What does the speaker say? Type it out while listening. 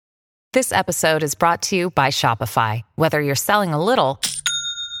This episode is brought to you by Shopify. Whether you're selling a little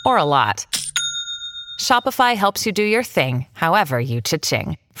or a lot, Shopify helps you do your thing, however you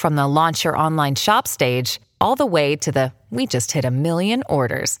cha-ching. From the launch your online shop stage, all the way to the we just hit 1 million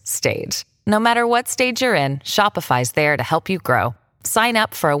orders stage. No matter what stage you're in, Shopify's there to help you grow. Sign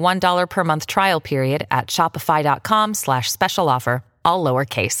up for a $1 per month trial period at shopify.com/special offer, all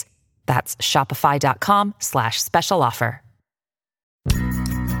lowercase. That's shopify.com/special offer.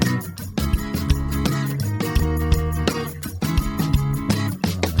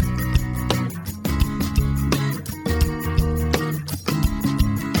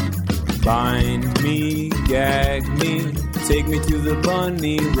 Bind me, gag me, take me to the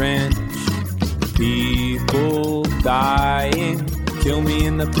bunny ranch. People dying, kill me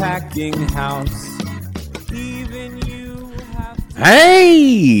in the packing house. Even you have to...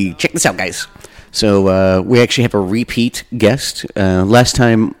 Hey! Check this out, guys. So we actually have a repeat guest. Last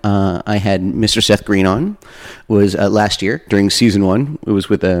time I had Mr. Seth Green on was last year during season 1. It was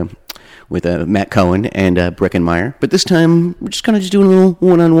with Matt Cohen and Breckenmeyer. But this time, we're just kind of doing a little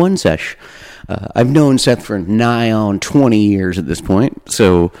one-on-one sesh. I've known Seth for nigh on 20 years at this point.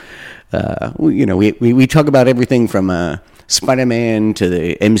 So, we talk about everything from Spider-Man to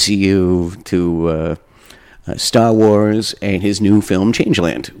the MCU to Star Wars and his new film,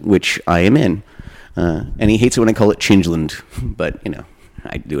 Changeland, which I am in. And he hates it when I call it Changeland. But,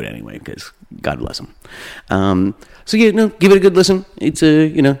 I do it anyway because God bless him. Give it a good listen. It's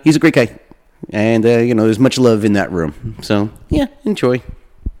he's a great guy. And, there's much love in that room. So, yeah, enjoy.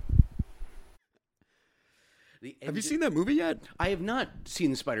 Have you seen that movie yet? I have not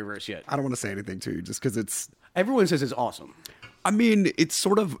seen the Spider-Verse yet. I don't want to say anything to you just because it's... Everyone says it's awesome. I mean, it's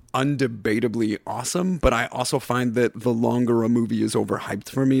sort of undebatably awesome, but I also find that the longer a movie is overhyped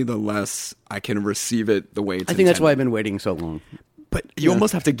for me, the less I can receive it the way it's I think that's why I've been waiting so long. But you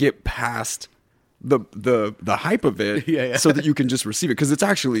almost have to get past the hype of it so that you can just receive it, because it's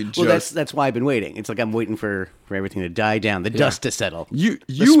actually just... Well, that's why I've been waiting. It's like I'm waiting for everything to die down, the dust to settle. You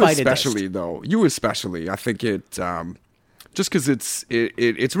especially, though. You especially. I think it... just because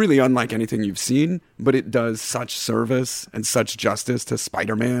it's really unlike anything you've seen, but it does such service and such justice to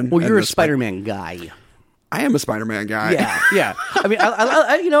Spider-Man. Well, you're a Spider-Man guy. I am a Spider-Man guy. Yeah. I mean,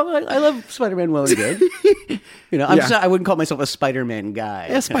 I love Spider-Man well and good. I wouldn't call myself a Spider-Man guy.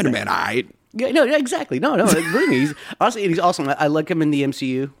 Yeah, Spider-Man, Yeah, no, exactly. No, believe me, he's awesome. I like him in the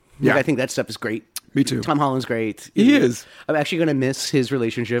MCU. Yeah. I think that stuff is great. Me too. Tom Holland's great. He is. I'm actually going to miss his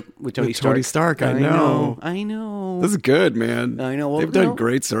relationship with Tony Stark. Tony Stark, I know. This is good, man. I know. Well, they've done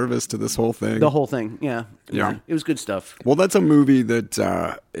great service to this whole thing. The whole thing, yeah. Yeah. It was good stuff. Well, that's a movie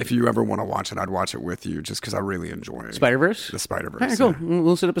that if you ever want to watch it, I'd watch it with you just because I really enjoy it. Spider-Verse? The Spider-Verse. All right, cool. Yeah.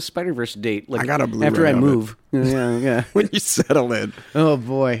 We'll set up a Spider-Verse date. I got a Blu-ray after I move. Yeah. When you settle in. Oh,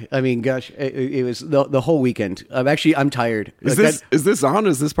 boy. I mean, gosh, it was the whole weekend. I'm tired. Is this on?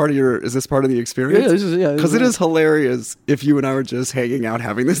 Is this part of the experience? Yeah, this is. Because it is hilarious if you and I were just hanging out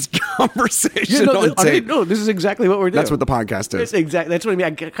having this conversation on tape. This is exactly what we're doing. That's what the podcast is. Exactly. That's what I mean.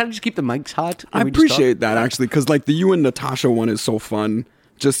 I kind of just keep the mics hot. I appreciate that, actually, because like the you and Natasha one is so fun.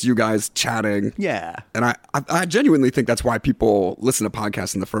 Just you guys chatting. Yeah. And I genuinely think that's why people listen to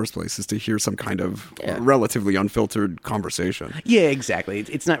podcasts in the first place, is to hear some kind of relatively unfiltered conversation. Yeah, exactly.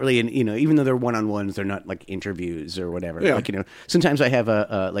 It's not really, even though they're one-on-ones, they're not like interviews or whatever. Yeah. Like, sometimes I have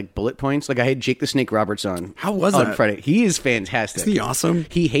like bullet points. Like I had Jake the Snake Roberts on. How was on that? Friday. He is fantastic. Isn't he awesome?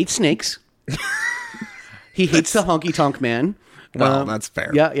 He hates snakes. He hates the honky tonk man. Well, that's fair.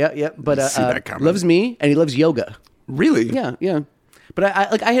 Yeah. But see that coming. Loves me, and he loves yoga. Really? Yeah. But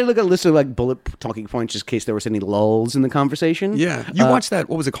I had like a list of like bullet talking points just in case there was any lulls in the conversation. Yeah. You watched that,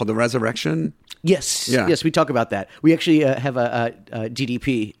 what was it called? The Resurrection? Yes. Yeah. Yes, we talk about that. We actually have a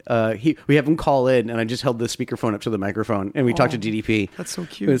DDP. We have him call in, and I just held the speakerphone up to the microphone, and we talked to DDP. That's so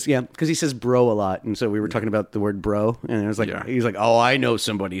cute. Because he says bro a lot, and so we were talking about the word bro, and I was like, he's like, oh, I know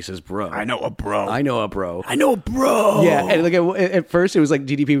somebody who says bro. I know a bro. I know a bro. Yeah. And like at first, it was like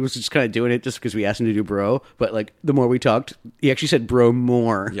DDP was just kind of doing it just because we asked him to do bro, but like the more we talked, he actually said bro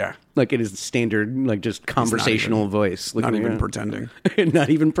more. Yeah. Like it is standard, like just conversational voice. Not even pretending. Not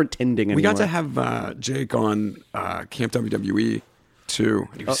even pretending anymore. We got to have Jake on Camp WWE too.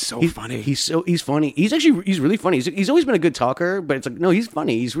 He was so funny. He's funny. He's really funny. He's always been a good talker, but it's like, no, he's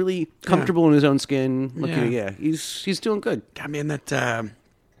funny. He's really comfortable in his own skin. Like, he's doing good. God, man, that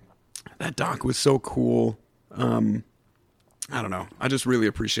doc was so cool. I don't know. I just really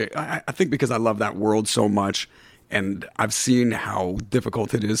appreciate. I think because I love that world so much. And I've seen how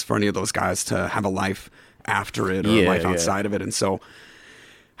difficult it is for any of those guys to have a life after it or a life outside of it. And so,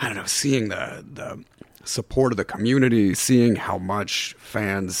 I don't know, seeing the support of the community, seeing how much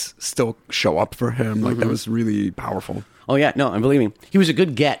fans still show up for him. Like, that was really powerful. Oh, yeah. No, and believe me, he was a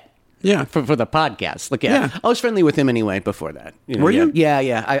good get. Yeah. For the podcast. Like, yeah. I was friendly with him anyway before that. You know, Were you? Yeah,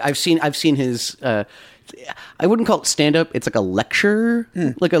 yeah. I've seen his, I wouldn't call it stand-up. It's like a lecture,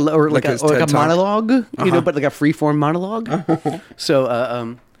 like a TED Talk? monologue, you know, but like a free-form monologue.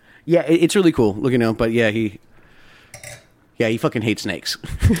 So, yeah, it's really cool. Look, you know, but yeah, he fucking hates snakes.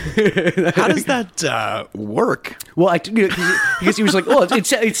 How does that work? Well, because he was like, oh,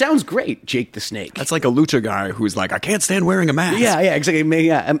 it sounds great, Jake the Snake. That's like a lucha guy who's like, I can't stand wearing a mask. Yeah, exactly.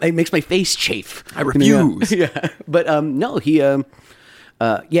 It makes my face chafe. I refuse. Yeah. But no, it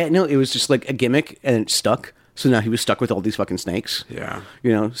was just like a gimmick and it stuck. So now he was stuck with all these fucking snakes. Yeah.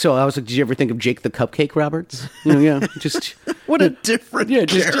 You know, so I was like, did you ever think of Jake the Cupcake Roberts? You know, yeah, just... What a different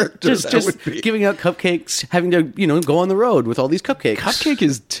character that would be. Giving out cupcakes, having to, you know, go on the road with all these cupcakes. Cupcake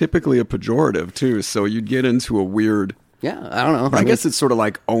is typically a pejorative, too, so you'd get into a weird... Yeah, I don't know. I guess it's sort of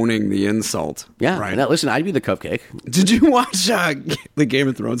like owning the insult. Yeah, right? Now, listen, I'd be the cupcake. Did you watch the Game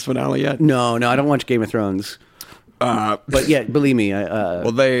of Thrones finale yet? No, I don't watch Game of Thrones. But yeah, believe me.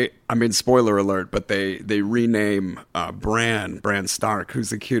 Spoiler alert, but they rename Bran Stark, who's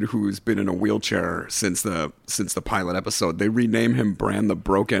the kid who's been in a wheelchair since the pilot episode. They rename him Bran the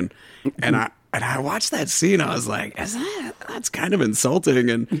Broken, and I watched that scene. I was like, that's kind of insulting.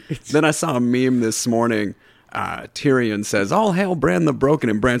 And then I saw a meme this morning. Tyrion says, "All hail Bran the Broken,"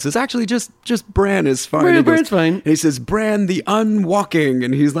 and Bran says, "Actually, just Bran is fine." Bran's fine. And he says, "Bran the Unwalking,"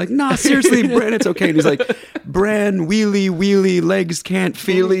 and he's like, "Nah, seriously, Bran, it's okay." And he's like, "Bran wheelie, legs can't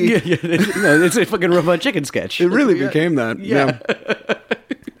feely." Yeah. No, it's a fucking Robot Chicken sketch. It really became that. Yeah.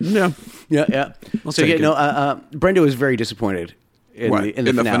 Yeah. So yeah, no. Brenda was very disappointed in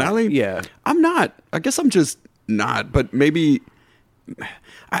the finale. Yeah, I'm not. I guess I'm just not. But maybe.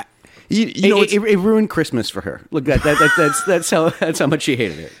 It ruined Christmas for her. Look, that's how much she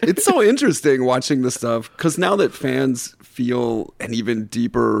hated it. It's so interesting watching the stuff because now that fans feel an even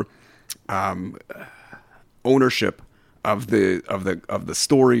deeper ownership of the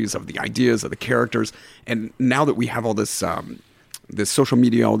stories, of the ideas, of the characters, and now that we have all this this social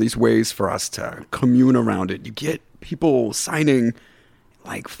media, all these ways for us to commune around it, you get people signing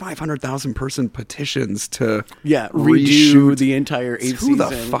like 500,000 person petitions to redo the entire 8th season. Who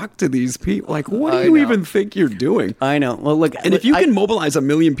the fuck do these people, like, what do you even think you're doing? I know. Well, look, and if you can mobilize 1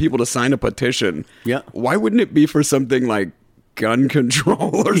 million people to sign a petition, why wouldn't it be for something like gun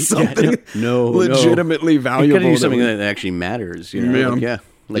control or something legitimately valuable? You gotta do something that actually matters, you know?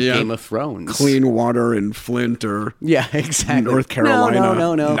 Like Game of Thrones. Clean water in Flint or exactly. North Carolina.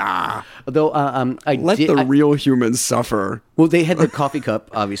 No. Nah. Although let the real humans suffer. Well, they had the coffee cup,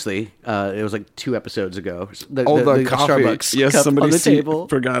 obviously. It was like 2 episodes ago. The coffee. Starbucks yes, cup somebody on the table.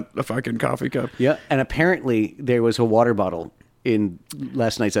 Forgot a fucking coffee cup. Yeah, and apparently there was a water bottle in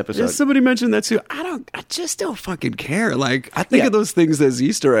last night's episode. Yeah, somebody mentioned that too. I just don't fucking care. Like, I think of those things as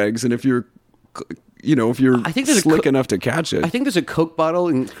Easter eggs, and if you're slick enough to catch it. I think there's a Coke bottle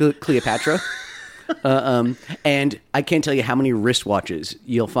in Cleopatra. And I can't tell you how many wristwatches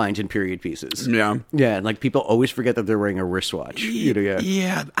you'll find in period pieces. Yeah. Yeah, and like people always forget that they're wearing a wristwatch.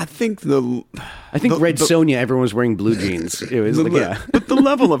 Yeah, I think Red Sonja, everyone was wearing blue jeans. It was But the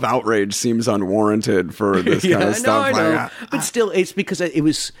level of outrage seems unwarranted for this kind of stuff. I know. But still, it's because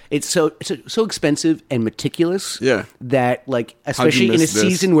it's so expensive and meticulous. Yeah. That, like, especially in a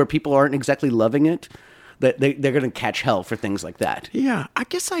season where people aren't exactly loving it, that they're going to catch hell for things like that. Yeah, I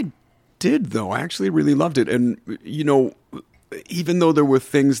guess I did, though. I actually really loved it. And, you know, even though there were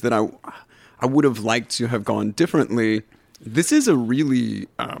things that I would have liked to have gone differently, this is a really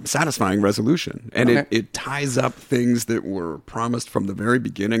satisfying resolution. And it ties up things that were promised from the very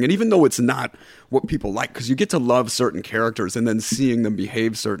beginning. And even though it's not what people like, because you get to love certain characters and then seeing them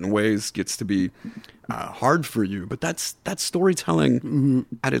behave certain ways gets to be hard for you. But that's storytelling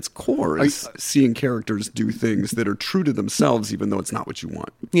at its core, is seeing characters do things that are true to themselves, even though it's not what you want.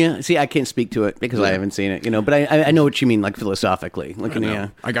 Yeah, see, I can't speak to it because I haven't seen it, you know, but I know what you mean, like, philosophically. Like,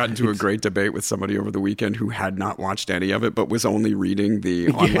 I got into a great debate with somebody over the weekend who had not watched any of it, but was only reading the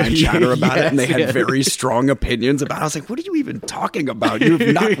online chatter about it, and they had very strong opinions about it. I was like, what are you even talking about? You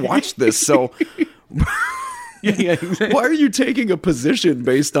have not watched this, so... Exactly. Why are you taking a position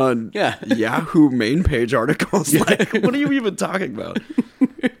based on Yahoo main page articles? Like, what are you even talking about?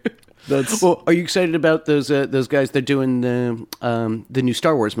 Well, are you excited about those guys? They're doing the new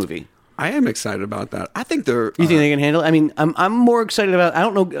Star Wars movie. I am excited about that. I think they're... You think they can handle it? I mean, I'm more excited about... I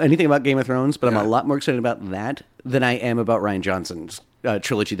don't know anything about Game of Thrones, but I'm a lot more excited about that than I am about Rian Johnson's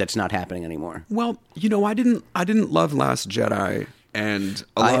trilogy that's not happening anymore. Well, you know, I didn't love Last Jedi and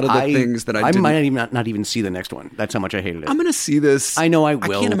a lot of the things that I didn't... might even not even see the next one. That's how much I hated it. I'm going to see this. I know I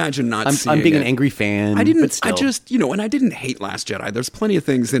will. I can't imagine not seeing it. I'm being an angry fan. I didn't. But still. I just, and I didn't hate Last Jedi. There's plenty of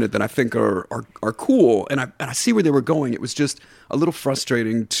things in it that I think are cool, and I see where they were going. It was just a little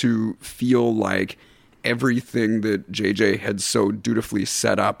frustrating to feel like everything that JJ had so dutifully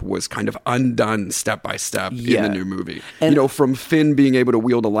set up was kind of undone step by step in the new movie. And, from Finn being able to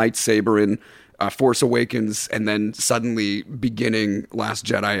wield a lightsaber in Force Awakens, and then suddenly beginning Last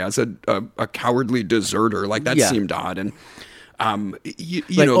Jedi as a cowardly deserter. Like, that seemed odd. And you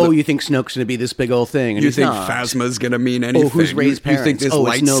think Snoke's going to be this big old thing, and you think Phasma's going to mean anything? Who's Rey's parents? You think this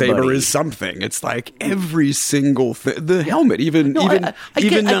lightsaber is something? It's like every single thing. The helmet,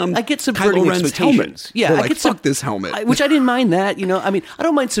 I get subverting Kylo Ren's expectations. Helmet. Yeah, I get fuck this helmet, which I didn't mind that. I mean, I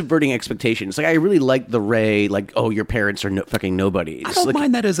don't mind subverting expectations. Like, I really like the Rey. Like, your parents are fucking nobodies. I don't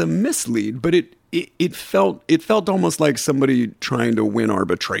mind that as a mislead, but it felt almost like somebody trying to win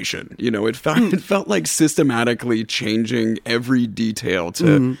arbitration. It felt like systematically changing every detail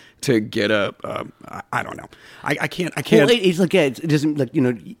to get I don't know. I can't. Well, it's like, it doesn't, like,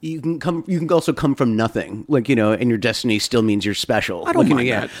 you can also come from nothing, like, and your destiny still means you're special. I don't mind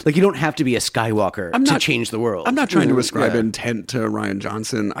that. Like, you don't have to be a Skywalker to change the world. I'm not trying to ascribe intent to Rian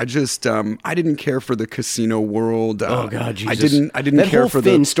Johnson. I just I didn't care for the casino world. Oh God, Jesus. I didn't that care whole for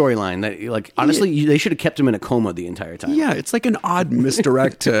Finn the storyline. That, like, honestly, they should have kept him in a coma the entire time. Yeah, it's like an odd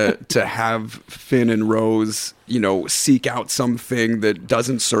misdirect to have Finn and Rose, seek out something that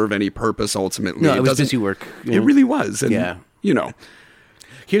doesn't serve any purpose ultimately. No, it was busy work. It really was. And,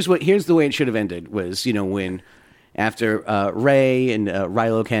 Here's the way it should have ended was, when after Rey and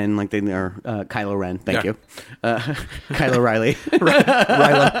Rilo Ken, like they are Kylo Ren, thank you, Kylo Riley.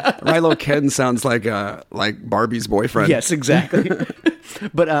 Rilo Ken sounds like Barbie's boyfriend. Yes, exactly.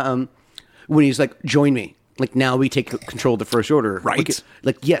 But when he's like, join me. Like, now we take control of the First Order. Right.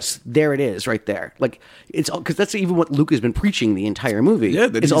 Like, yes, there it is right there. Like, it's all, because that's even what Luke has been preaching the entire movie. Yeah,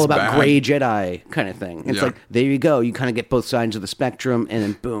 that it's all he's about bad. gray Jedi kind of thing. It's like, there you go. You kind of get both sides of the spectrum, and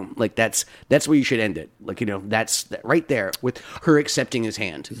then boom. Like, that's where you should end it. Like, that's right there with her accepting his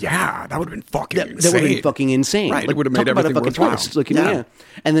hand. Yeah, that would have been fucking insane. That would have been fucking insane. Right, Like, it would have made talk about everything a fucking worthwhile. twist. Like, yeah.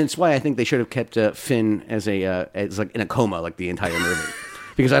 And that's why I think they should have kept Finn as like in a coma like the entire movie.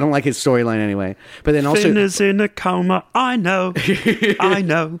 Because I don't like his storyline anyway. But then also, Finn is in a coma. I know. I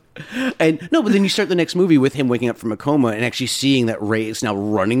know. And no, but then you start the next movie with him waking up from a coma and actually seeing that Rey is now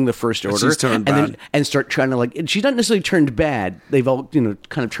running the First Order. She's turned bad. And start trying to, like, she's not necessarily turned bad. They've all, kind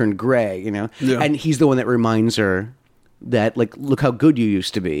of turned gray, Yeah. And he's the one that reminds her that, like, look how good you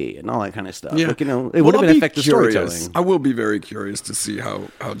used to be and all that kind of stuff. Yeah. Like, it would have been effective storytelling. I will be very curious to see how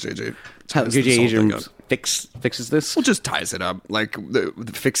JJ Abrams fixes this. Well, just ties it up. Like,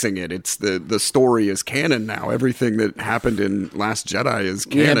 the fixing it. It's the story is canon now. Everything that happened in Last Jedi is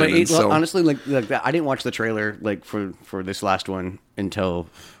canon. Yeah, but honestly, like that, I didn't watch the trailer like for this last one until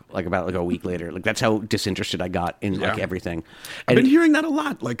like about like a week later. Like, that's how disinterested I got in like everything. I've been hearing that a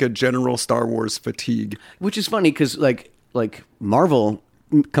lot, like a general Star Wars fatigue, which is funny because like Marvel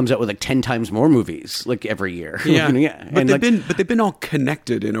comes out with like 10 times more movies like every year. Yeah. But they've been all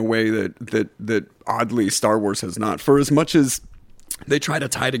connected in a way that oddly Star Wars has not. For as much as they try to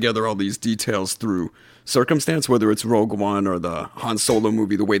tie together all these details through circumstance, whether it's Rogue One or the Han Solo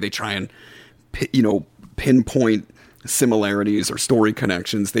movie, the way they try and pinpoint similarities or story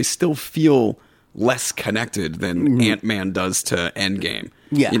connections, they still feel less connected than Ant-Man does to Endgame.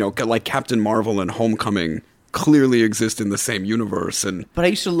 Yeah. Like Captain Marvel and Homecoming clearly exist in the same universe. But I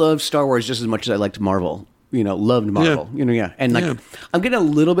used to love Star Wars just as much as I liked Marvel. Loved Marvel. And like I'm getting a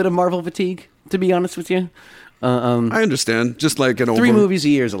little bit of Marvel fatigue, to be honest with you. I understand. Just like an 3 movies a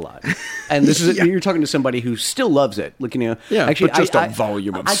year is a lot, and this is you're talking to somebody who still loves it. Like actually, but just a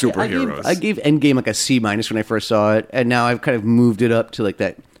volume of superheroes. I gave Endgame like a C- when I first saw it, and now I've kind of moved it up to like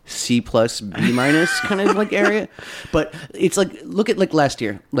that C+, B- kind of like area. But it's like, look at like last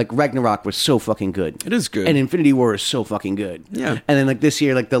year, like Ragnarok was so fucking good. It is good. And Infinity War is so fucking good. Yeah. And then like this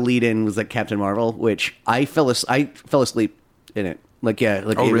year, like the lead in was like Captain Marvel, which I fell asleep in it. Like, yeah,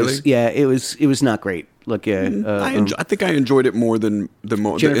 like, really? It was not great. Like, yeah, I think I enjoyed it more than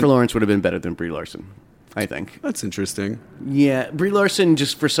Jennifer Lawrence would have been better than Brie Larson, I think. That's interesting. Yeah, Brie Larson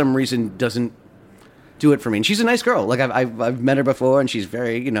just for some reason doesn't do it for me. And she's a nice girl. Like I've met her before, and she's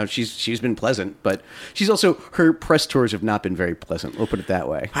very, she's been pleasant. But she's also, her press tours have not been very pleasant. We'll put it that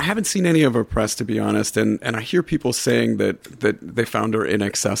way. I haven't seen any of her press, to be honest, and I hear people saying that they found her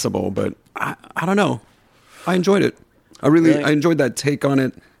inaccessible, but I don't know. I enjoyed it. I enjoyed that take on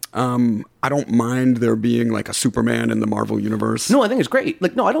it. I don't mind there being like a Superman in the Marvel universe. No, I think it's great.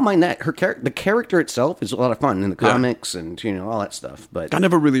 Like, no, I don't mind that. The character itself is a lot of fun in the comics and, you know, all that stuff. But I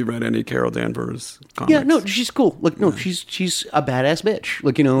never really read any Carol Danvers comics. yeah, no, she's cool. Like, no, she's a badass bitch.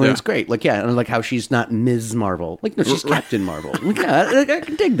 Like, you know, it's great. Like, yeah, and like how she's not Ms. Marvel. Like, no, she's Captain Marvel. Like, yeah, like, I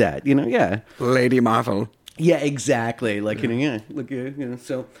can dig that. You know, yeah, Lady Marvel. yeah, exactly. Like, you know, yeah, like, you know,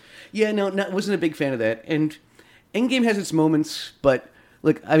 so yeah, no, wasn't a big fan of that. And Endgame has its moments, but.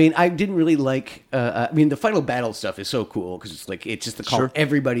 Look, I mean, I didn't really like. I mean, the final battle stuff is so cool because it's just the call. Sure.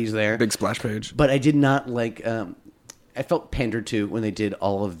 Everybody's there. Big splash page. But I did not like. I felt pandered to when they did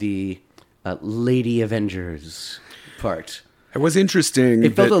all of the Lady Avengers part. It was interesting.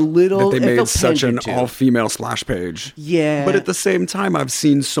 It felt a little. That they made such an to. all-female splash page. Yeah. But at the same time, I've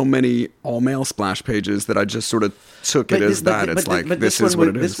seen so many all-male splash pages that I just sort of took it as that. It's like this is what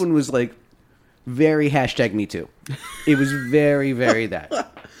it is. This one was like. Very hashtag me too. It was very, very that.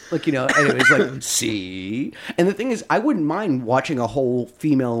 Like, you know, and it was like, see? And the thing is, I wouldn't mind watching a whole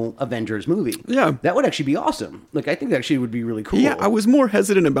female Avengers movie. Yeah. That would actually be awesome. Like, I think that actually would be really cool. Yeah, I was more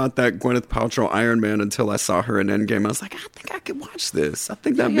hesitant about that Gwyneth Paltrow Iron Man until I saw her in Endgame. I was like, I think I could watch this. I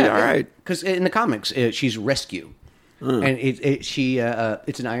think that'd be all right. Because in the comics, she's Rescue. And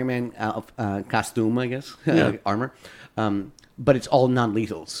it's an Iron Man costume, I guess, armor. But it's all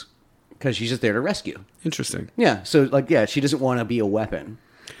non-lethals. Because she's just there to rescue. Interesting. Yeah. So, like, yeah, she doesn't want to be a weapon.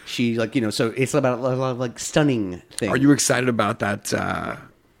 She, like, you know, so it's about a lot of, like, stunning things. Are you excited about that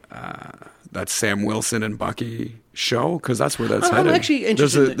Sam Wilson and Bucky show? Because that's where that's headed. I'm actually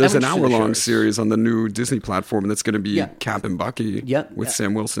interested. There's an hour-long series on the new Disney platform that's going to be Cap and Bucky with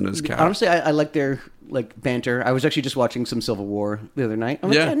Sam Wilson as Cap. Honestly, I like their, like, banter. I was actually just watching some Civil War the other night. I'm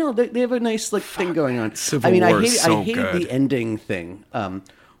like, yeah, no, they have a nice, like, thing going on. Civil War is so good. I hated the ending thing.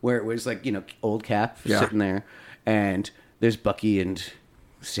 Where it was like, you know, old Cap sitting there, and there's Bucky and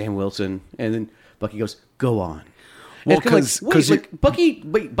Sam Wilson, and then Bucky goes, "Go on." Well, because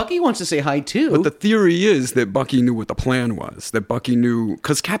Bucky wants to say hi too. But the theory is that Bucky knew what the plan was. That Bucky knew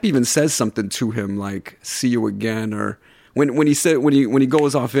because Cap even says something to him like "See you again," or when he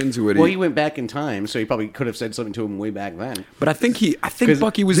goes off into it. Well, he went back in time, so he probably could have said something to him way back then. But I think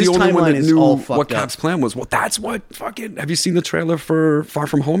Bucky was the only one that knew what Cap's plan was. Well, that's what fucking. Have you seen the trailer for Far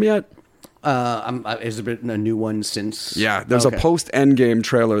From Home yet? Has there been a new one since? Yeah, there's a post-Endgame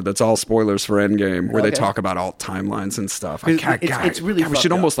trailer that's all spoilers for Endgame, where they talk about all timelines and stuff. It's really. We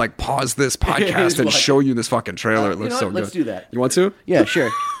should almost like pause this podcast and show you this fucking trailer. It looks so good. Let's do that. You want to? Yeah, sure.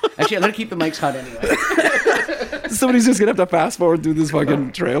 Actually, I'm gonna keep the mics hot anyway. Somebody's just gonna have to fast forward through this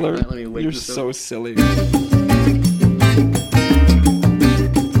fucking trailer. Right, let me wait. You're so silly.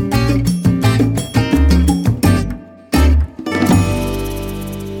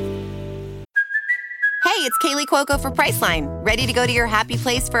 Hey, it's Kaylee Cuoco for Priceline. Ready to go to your happy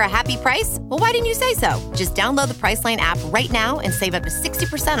place for a happy price? Well, why didn't you say so? Just download the Priceline app right now and save up to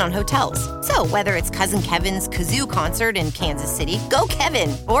 60% on hotels. So whether it's Cousin Kevin's Kazoo Concert in Kansas City, go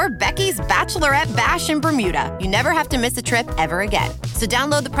Kevin, or Becky's Bachelorette Bash in Bermuda, you never have to miss a trip ever again. So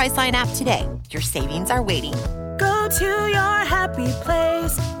download the Priceline app today. Your savings are waiting. Go to your happy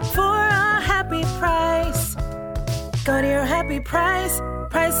place for a happy price. Go to your happy price,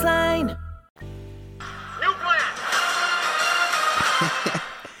 Priceline.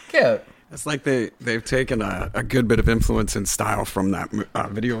 Cute. It's like they've taken a good bit of influence and style from that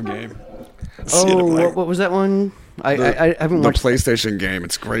video game. What was that one? I haven't watched the PlayStation game.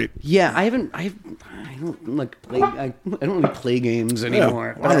 It's great. Yeah, I don't really play games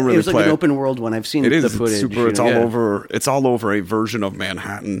anymore. I don't really it was like play an open world one. I've seen it is, the footage. It's all over. It's all over a version of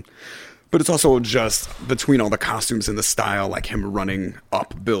Manhattan. But it's also just between all the costumes and the style, like him running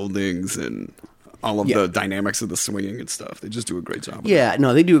up buildings and all of the dynamics of the swinging and stuff. They just do a great job. Yeah,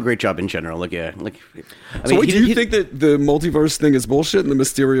 no, they do a great job in general. Like, yeah, like. Do you think that the multiverse thing is bullshit and the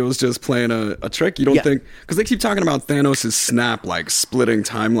Mysterio is just playing a trick? You don't think? Because they keep talking about Thanos' snap, like splitting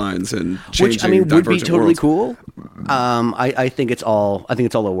timelines and changing. Which I mean would be totally worlds. cool. I think it's all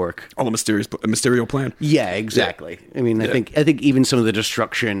a work. All a Mysterio plan. Yeah, exactly. Yeah. I mean, I think even some of the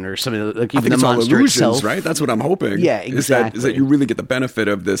destruction or some of the like even the monster all illusions, itself, right? That's what I'm hoping. Yeah, exactly. Is that you really get the benefit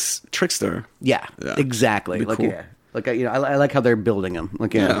of this trickster? Yeah. Exactly. Like, cool. I like how they're building them.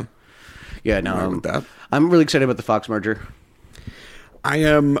 Like, no, I'm really excited about the Fox merger. I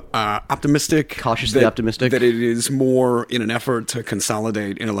am optimistic, cautiously optimistic that it is more in an effort to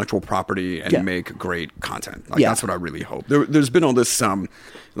consolidate intellectual property and make great content. That's what I really hope. There's been all this,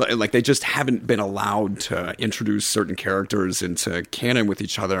 like they just haven't been allowed to introduce certain characters into canon with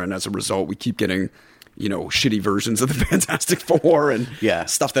each other, and as a result, we keep getting shitty versions of the Fantastic Four and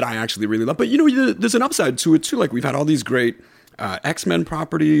stuff that I actually really love. But there's an upside to it too. Like we've had all these great X-Men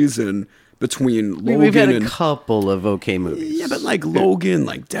properties and between Logan We've had a and couple of okay movies. yeah, but like Logan,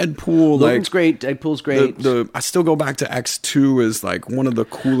 like Deadpool, Logan's like great. Deadpool's great. I still go back to X2 as like one of the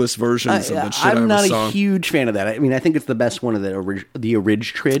coolest versions of the shit I I'm ever not saw. a huge fan of that. I mean, I think it's the best one of the Orig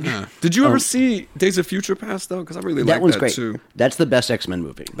Tridge. Did you ever see Days of Future Past though? Because I really like That one's that great. too. That's the best X-Men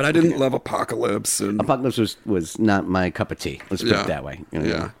movie. But I didn't love Apocalypse and Apocalypse was not my cup of tea. Let's put it that way. You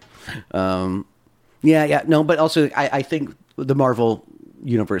know? Yeah. No, but also I think the Marvel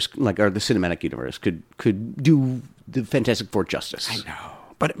universe, like or the cinematic universe, could do the Fantastic Four justice. I know.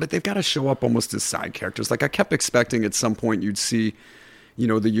 But they've got to show up almost as side characters. Like I kept expecting at some point you'd see, you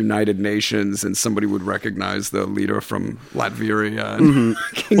know, the United Nations and somebody would recognize the leader from Latveria. And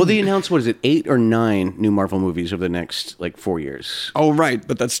Well, they announced, what is it, 8 or 9 new Marvel movies over the next, 4 years. Oh, right.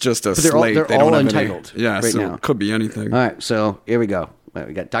 But that's just a they're slate. they're they all don't have untitled any, yeah, right so now. it could be anything. All right, so here we go.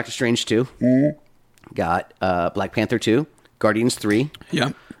 We got Doctor Strange 2. Got Black Panther 2. Guardians 3.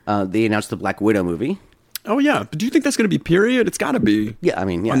 Yeah. They announced the Black Widow movie. Oh, yeah. But do you think that's going to be period? It's got to be. Yeah, I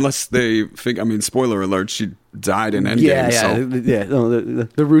mean, yeah. Unless they think, I mean, spoiler alert, she died in Endgame. Yeah. No, the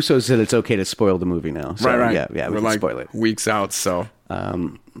Russos said it's okay to spoil the movie now. So, Right. Yeah, we We're can like spoil it. weeks out, so.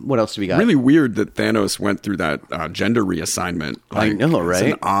 What else do we got? Really weird that Thanos went through that gender reassignment. I know, right?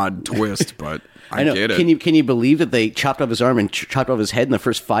 It's an odd twist, but I know. get it. Can you believe that they chopped off his arm and chopped off his head in the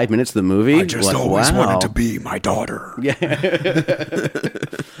first 5 minutes of the movie? I just always wanted to be my daughter. Yeah.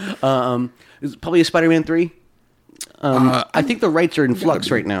 Is it probably a Spider-Man 3? I think the rights are in flux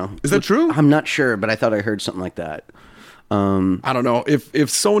right now. Is that true? I'm not sure, but I thought I heard something like that. I don't know. If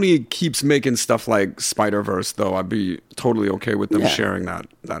Sony keeps making stuff like Spider-Verse, though, I'd be totally okay with them sharing that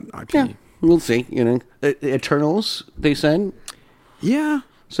IP. Yeah, we'll see. You know, Eternals, they said. Yeah.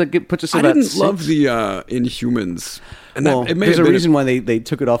 So it puts us I about didn't 6. love the Inhumans. And Well, it may there's have a been reason why they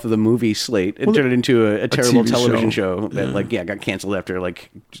took it off of the movie slate and turned it into a terrible TV television show. show that got canceled after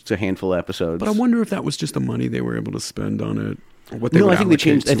just a handful of episodes. But I wonder if that was just the money they were able to spend on it. Or what they No, would I think they allocate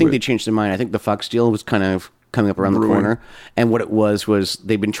changed. I to think it. they changed their mind. I think the Fox deal was kind of coming up around the Brewing. corner, and what it was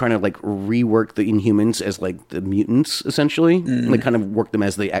they've been trying to rework the Inhumans as the mutants essentially, like kind of work them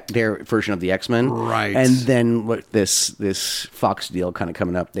as their version of the X-Men, Right. And then what this Fox deal kind of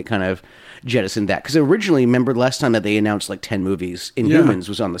coming up, they kind of jettisoned that because originally, remember last time that they announced 10 movies, Inhumans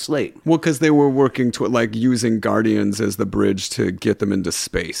was on the slate. Well, because they were working to using Guardians as the bridge to get them into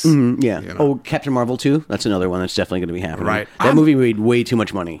space. Yeah. You know? Oh, Captain Marvel 2? That's another one that's definitely going to be happening. Right. That movie made way too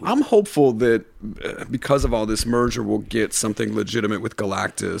much money. I'm hopeful that because of all this merger, we'll get something legitimate with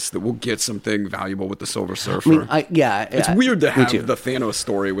Galactus, that we'll get something valuable with the Silver Surfer. It's It's weird to me have too. the Thanos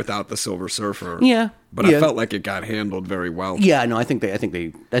story without the Silver Surfer. Yeah. But I felt like it got handled very well. Yeah, no, I think they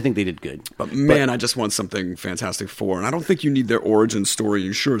did good. But man, I just want something Fantastic Four. And I don't think you need their origin story.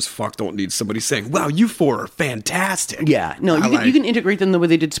 You sure as fuck don't need somebody saying, wow, you four are fantastic. Yeah, no, you can integrate them the way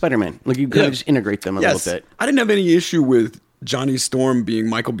they did Spider-Man. You kind of just integrate them a little bit. I didn't have any issue with Johnny Storm being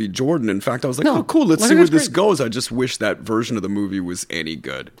Michael B. Jordan. In fact, I was like, No, oh, cool, let's I see think where that's this great. goes. I just wish that version of the movie was any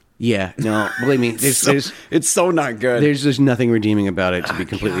good. Yeah, no, believe me, It's so not good. there's nothing redeeming about it, to be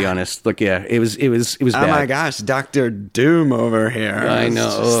completely honest. Look, yeah, it was Oh bad. my gosh, Dr. Doom over here. I It's know.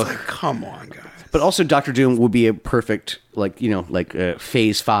 just Ugh. like, come on, guys. But also, Doctor Doom would be a perfect,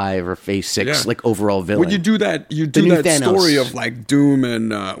 Phase 5 or Phase 6, Yeah. overall villain. When you do that, new that Thanos. story of Doom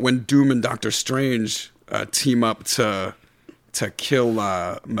and when Doom and Doctor Strange team up to kill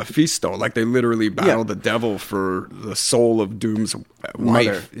Mephisto. They literally battle the devil for the soul of Doom's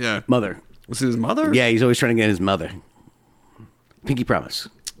wife. Yeah. Mother. Was it his mother? Yeah, he's always trying to get his mother. Pinky promise.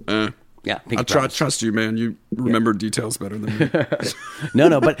 Yeah, Pinky I promise. trust you, man. You remember details better than me.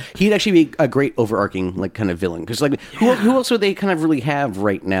 No, but he'd actually be a great overarching kind of villain because who else would they kind of really have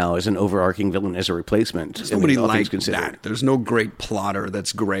right now as an overarching villain as a replacement? There's nobody all things like considered. that. There's no great plotter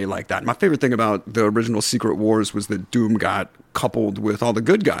that's gray like that. My favorite thing about the original Secret Wars was that Doom got coupled with all the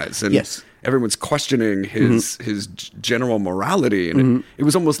good guys, and Yes. everyone's questioning his general morality, and it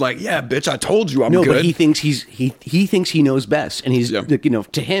was almost like, yeah, bitch, I told you I'm No, good. but he thinks he thinks he knows best, and he's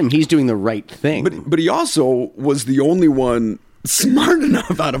to him he's doing the right thing. But he also was the only one smart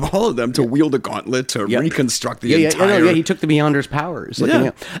enough out of all of them to wield a gauntlet to reconstruct the entire. he took the Beyonder's powers.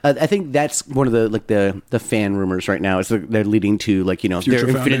 I think that's one of the fan rumors right now is they're leading to their Future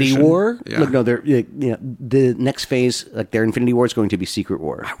Infinity Foundation. War. Yeah. The next phase, their Infinity War is going to be Secret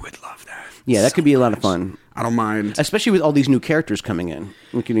War. I would love that. Yeah, that could be a lot of fun. I don't mind. Especially with all these new characters coming in.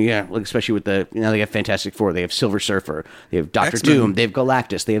 Especially with they have Fantastic Four, they have Silver Surfer, they have Doctor X-Men. Doom, they have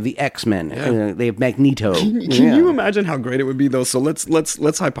Galactus, they have the X-Men, they have Magneto. Can you imagine how great it would be though? So let's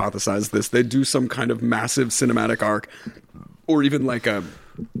hypothesize this. They do some kind of massive cinematic arc, or even like a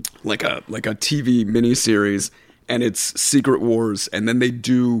TV miniseries, and it's Secret Wars, and then they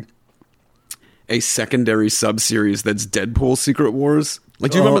do a secondary sub-series that's Deadpool Secret Wars.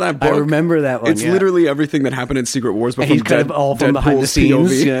 Like, do you remember that book? I remember that one. It's literally everything that happened in Secret Wars, but and he's kind of all from behind the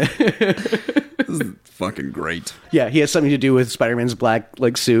scenes. POV. Yeah. This is fucking great. Yeah, he has something to do with Spider-Man's black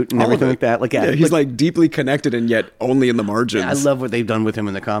like suit and everything like that. Like, yeah, he's like deeply connected and yet only in the margins. I love what they've done with him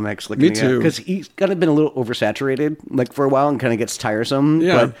in the comics. Like, Me too. Because he's kind of been a little oversaturated, like for a while, and kind of gets tiresome.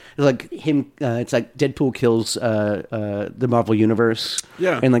 Yeah. But like him, it's like Deadpool kills the Marvel Universe.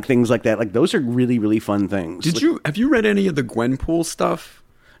 Yeah. And like things like that. Like those are really, really fun things. Have you read any of the Gwenpool stuff?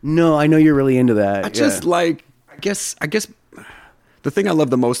 No, I know you're really into that. I just like, I guess the thing I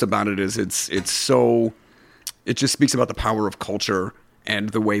love the most about it is it's so, it just speaks about the power of culture and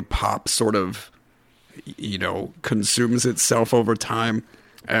the way pop sort of, you know, consumes itself over time.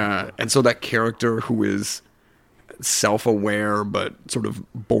 And so that character who is self-aware but sort of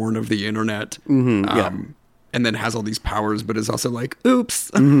born of the internet, and then has all these powers, but is also like,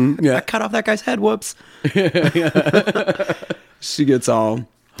 oops, I cut off that guy's head, whoops. She gets all...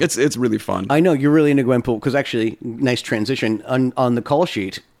 It's really fun. I know you're really into Gwenpool because actually, nice transition on the call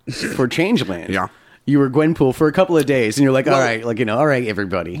sheet for Changeland. Yeah, you were Gwenpool for a couple of days, and you're like, all right, like all right,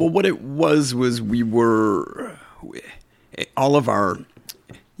 everybody. Well, what it was we were all of our,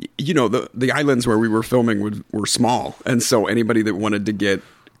 you know, the islands where we were filming were small, and so anybody that wanted to get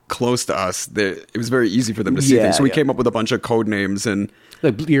close to us, it was very easy for them to see things. So we came up with a bunch of code names and.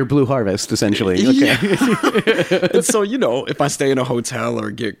 Like your Blue Harvest, essentially. Okay. Yeah. And so, you know, if I stay in a hotel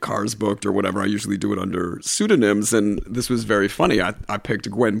or get cars booked or whatever, I usually do it under pseudonyms. And this was very funny. I picked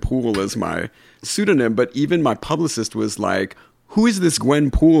Gwen Poole as my pseudonym, but even my publicist was like, who is this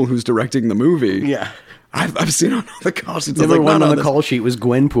Gwen Poole who's directing the movie? Yeah. I've seen her on the call sheet. Number one on the call sheet was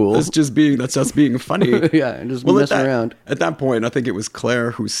Gwenpool. That's us being funny. Yeah, and just messing around. At that point, I think it was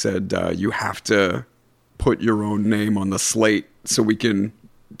Claire who said, you have to put your own name on the slate so we can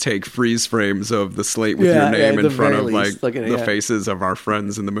take freeze frames of the slate with your name in front of the faces of our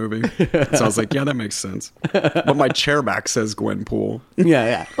friends in the movie. So I was like, yeah, that makes sense. But my chair back says Gwenpool.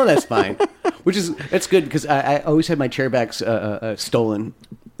 Yeah. Well, that's fine. It's good because I always had my chair backs stolen.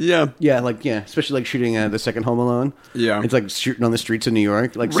 Yeah. Yeah, especially like shooting the second Home Alone. Yeah. It's like shooting on the streets of New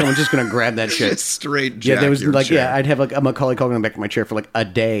York. Like someone's just going to grab that shit. Just straight jack there was your like, chair. I'd have like a Macaulay Culkin on the back of my chair for like a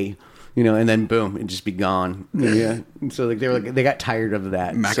day. You know, and then boom, it'd just be gone. Yeah. And so they got tired of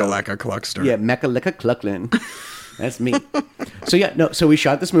that. Macalacca Cluckster. Yeah, Macalacca Clucklin. That's me. So we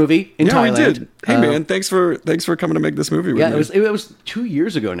shot this movie in Thailand. Yeah, we did. Hey man, thanks for coming to make this movie with me. It was 2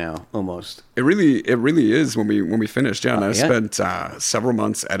 years ago now, almost. It really is when we finished. Yeah, and I spent several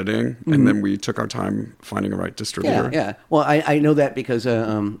months editing, and then we took our time finding a right distributor. Yeah. Well, I know that because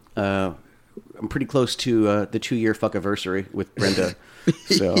I'm pretty close to the 2-year fuckiversary with Brenda.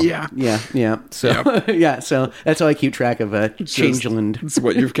 So yeah. So so that's how I keep track of Changeland.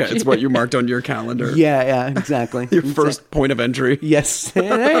 It's what you marked on your calendar. Yeah, exactly. Your first point of entry. Yes,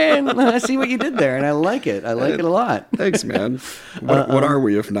 and I see what you did there, and I like it. I like it a lot. Thanks, man. What are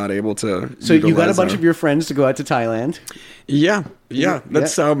we if not able to? So you got a bunch of your friends to go out to Thailand. Yeah.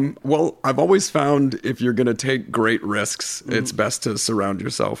 That's well, I've always found if you're going to take great risks, it's best to surround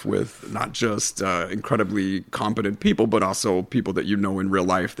yourself with not just incredibly competent people, but also people that you know in real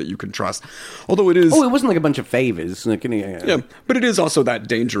life that you can trust. Although it wasn't like a bunch of favors. Yeah, but it is also that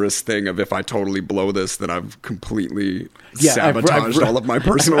dangerous thing of if I totally blow this, then I've completely sabotaged all of my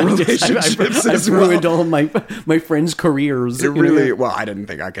personal relationships. I've ruined all of my friends' careers. It really, well, I didn't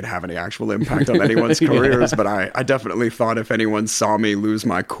think I could have any actual impact on anyone's careers, but I definitely thought if anyone saw me lose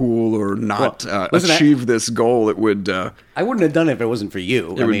my cool or not achieve this goal, it would. I wouldn't have done it if it wasn't for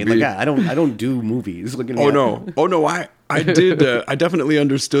you. I don't do movies. No, I did. I definitely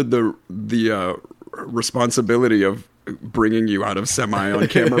understood the responsibility of bringing you out of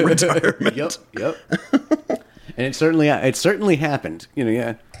semi-on-camera retirement. Yep. And it certainly happened.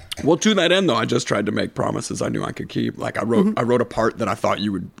 Yeah. Well, to that end, though, I just tried to make promises I knew I could keep. Like I wrote a part that I thought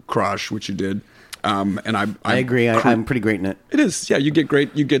you would crush, which you did. And I agree. I'm pretty great in it. It is. Yeah, you get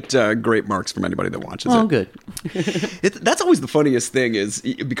great marks from anybody that watches it. Oh, good. That's always the funniest thing is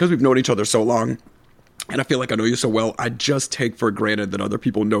because we've known each other so long. And I feel like I know you so well, I just take for granted that other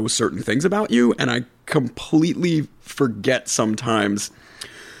people know certain things about you. And I completely forget sometimes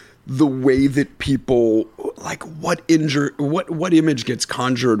the way that people, like what image gets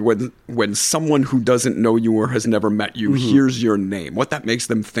conjured when someone who doesn't know you or has never met you hears your name, what that makes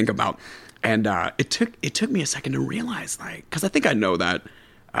them think about. And it took me a second to realize, like, because I think I know that,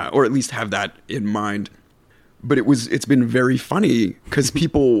 or at least have that in mind. But it's been very funny because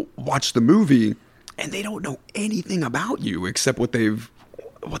people watch the movie and they don't know anything about you except what they've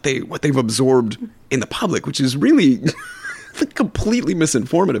what they've absorbed in the public, which is really completely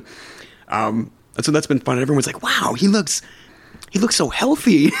misinformative. And so that's been fun. And everyone's like, wow, he looks so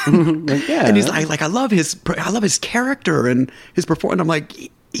healthy. Yeah. And he's like, I love his character and his performance. And I'm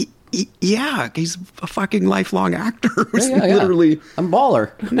like, yeah, he's a fucking lifelong actor. Who's literally, I'm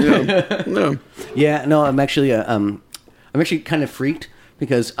baller. no. Yeah, no, I'm actually kind of freaked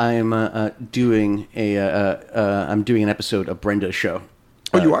because I'm doing an episode of Brenda's show.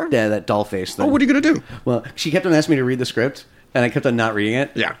 Oh, you are? Yeah, that doll face thing. Oh, what are you gonna do? Well, she kept on asking me to read the script, and I kept on not reading it.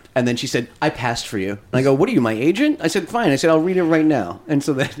 Yeah. And then she said, I passed for you. And I go, what are you, my agent? I said, fine. I said, I'll read it right now. And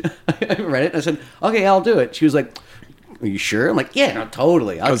so then I read it, and I said, okay, I'll do it. She was like, are you sure? I'm like, yeah, no,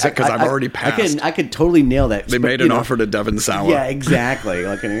 totally. Because I've already passed. I could totally nail that. They made an offer to Devon Sawa. Yeah, exactly.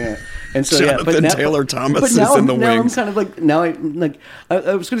 Like, yeah. And so Jonathan Taylor Thomas is in the now wings. I'm kind of like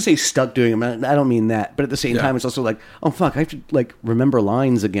I was going to say stuck doing them. I don't mean that, but at the same time, it's also like, oh fuck, I have to like remember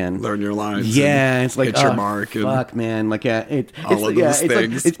lines again, learn your lines. Yeah, it's like hit your mark. Fuck, man. Like all of those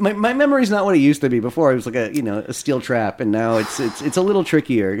things. It's my memory's not what it used to be. Before it was like a steel trap, and now it's a little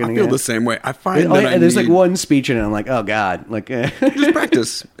trickier. I feel the same way. I find there's like one speech in it. I'm like, oh god, like just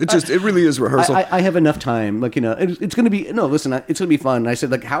practice. It really is rehearsal. I have enough time. Like it's going to be it's going to be fun. And I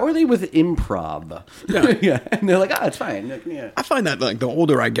said like, how are they with improv? Yeah. Yeah, and they're like, it's fine. Like, yeah. I find that like the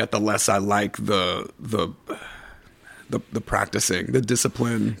older I get, the less I like the practicing, the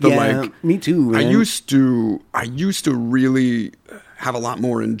discipline. Me too. Man. I used to really have a lot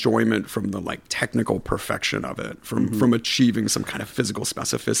more enjoyment from the like technical perfection of it, from achieving some kind of physical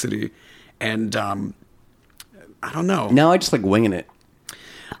specificity, and I don't know. Now I just like winging it.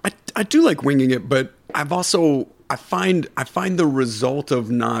 I do like winging it, but I find the result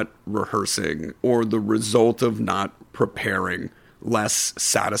of not rehearsing or the result of not preparing less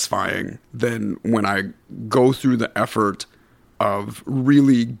satisfying than when I go through the effort of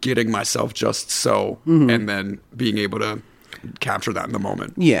really getting myself just so, and then being able to capture that in the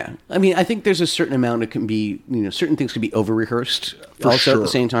moment. Yeah. I mean, I think there's a certain amount that can be, certain things can be over-rehearsed also at the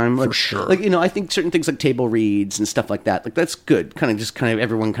same time. Like, for sure. Like, I think certain things like table reads and stuff like that, like that's good. Kind of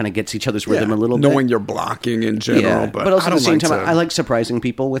everyone kind of gets each other's rhythm a little bit. Knowing you're blocking in general, but also I don't at the same like time, I like surprising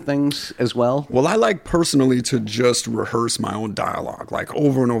people with things as well. Well, I like personally to just rehearse my own dialogue, like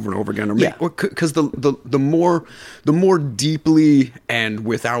over and over and over again. Because the more deeply and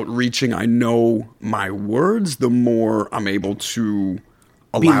without reaching I know my words, the more I'm able to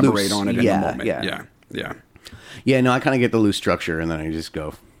elaborate on it in the moment. Yeah, no, I kind of get the loose structure, and then I just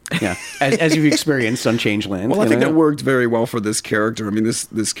go. Yeah, as you've experienced on Changeland. Well, I think that worked very well for this character. I mean,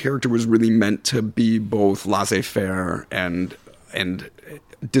 this character was really meant to be both laissez-faire and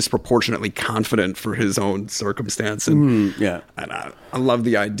disproportionately confident for his own circumstance. And and I love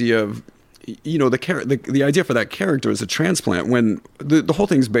the idea of the idea for that character is a transplant when the whole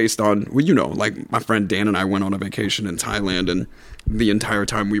thing's based on, like my friend Dan and I went on a vacation in Thailand, and the entire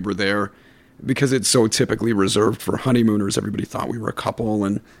time we were there, because it's so typically reserved for honeymooners, everybody thought we were a couple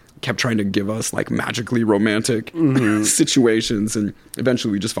and kept trying to give us like magically romantic situations, and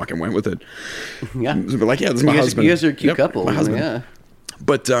eventually we just fucking went with it. Yeah. We're like, this is my husband. You guys are a cute couple. My husband. Yeah.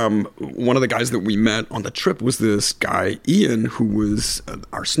 But one of the guys that we met on the trip was this guy, Ian, who was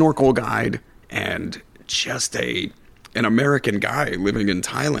our snorkel guide and just an American guy living in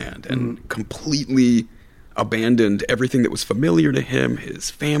Thailand, and completely abandoned everything that was familiar to him, his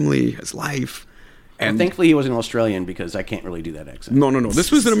family, his life. And thankfully he wasn't Australian, because I can't really do that accent. No.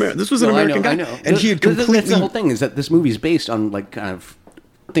 This was an American guy. I know. And he had completely... That's the whole thing, is that this movie's based on like kind of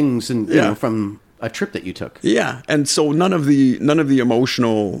things and from a trip that you took. Yeah, and so none of the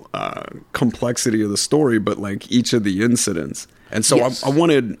emotional complexity of the story, but like each of the incidents. And so I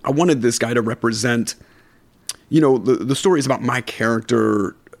wanted this guy to represent, the story is about my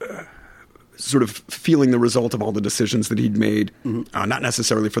character sort of feeling the result of all the decisions that he'd made, not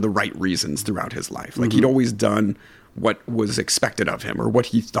necessarily for the right reasons throughout his life. Like he'd always done what was expected of him, or what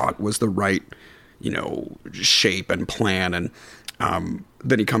he thought was the right, shape and plan. And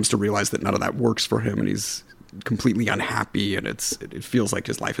then he comes to realize that none of that works for him, and he's completely unhappy, and it feels like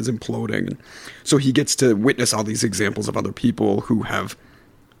his life is imploding. And so he gets to witness all these examples of other people who have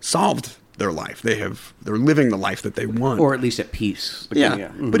solved their life. They're living the life that they want, or at least at peace.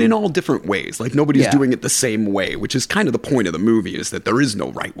 But in all different ways. Like nobody's doing it the same way, which is kind of the point of the movie, is that there is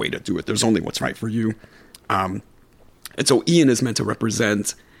no right way to do it. There's only what's right for you. And so Ian is meant to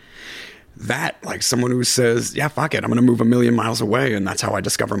represent that, like someone who says, yeah, fuck it, I'm going to move 1,000,000 miles away, and that's how I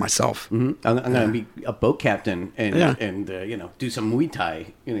discover myself. I'm going to be a boat captain and do some Muay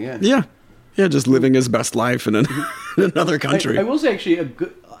Thai. Yeah, just living his best life in another country. I will say, actually,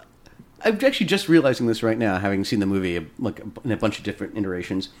 I'm actually just realizing this right now, having seen the movie like in a bunch of different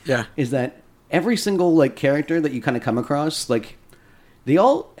iterations. Yeah. Is that every single like character that you kind of come across, like they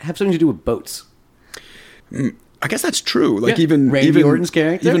all have something to do with boats. I guess that's true. Like Yeah. even Randy Orton's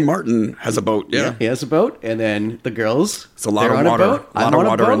character? even Martin has a boat. Yeah, He has a boat, and then the girls. it's a lot they're of on water. A boat. A lot I'm of on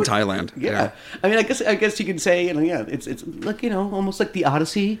water in boat. Thailand. Yeah. I mean, I guess you could say, yeah, it's like almost like the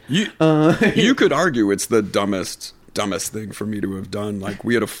Odyssey. You could argue it's the dumbest thing for me to have done. Like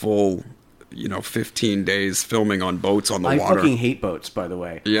we had a full 15 days filming on boats on the I water. fucking hate boats, by the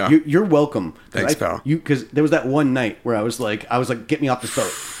way. Yeah. You're welcome. Thanks, pal. Because there was that one night where I was like, get me off this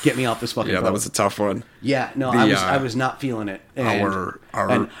boat. Get me off this fucking boat. Yeah, that was a tough one. Yeah, no, The, I was not feeling it. Our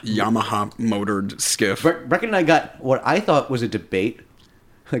Yamaha motored skiff. Brecken and I got what I thought was a debate.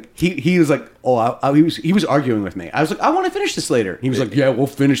 Like he was like, he was arguing with me. I was like, I want to finish this later. He was like, yeah, we'll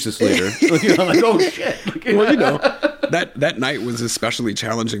finish this later. I'm like, oh shit. Well, that night was especially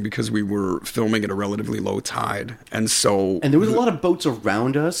challenging because we were filming at a relatively low tide, and there was a lot of boats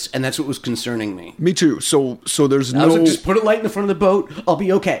around us, and that's what was concerning me. Me too. So there's I was like, just put a light in the front of the boat. I'll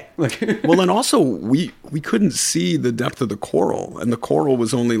be okay. Well, and also we couldn't see the depth of the coral, and the coral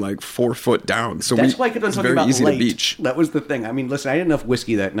was only like 4 foot down. So that's why I kept on it's talking very about easy light. to beach. That was the thing. I mean, listen, I had enough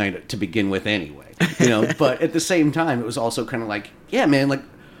whiskey that night to begin with anyway. But at the same time, it was also kind of like, yeah, man, like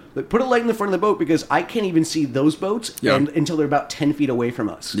put a light in the front of the boat because I can't even see those boats until they're about 10 feet away from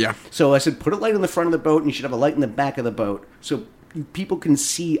us. Yeah. So I said, put a light in the front of the boat, and you should have a light in the back of the boat so people can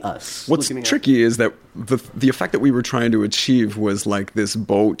see us. What's tricky is that the effect that we were trying to achieve was like this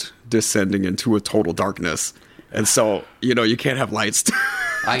boat descending into a total darkness. And so, you can't have lights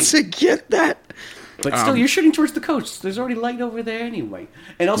to get that. But still, you're shooting towards the coast. There's already light over there anyway.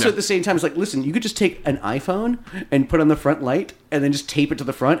 And also at the same time, it's like, listen, you could just take an iPhone and put on the front light and then just tape it to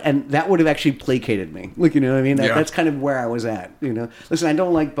the front, and that would have actually placated me. Like, you know what I mean? That's kind of where I was at, Listen, I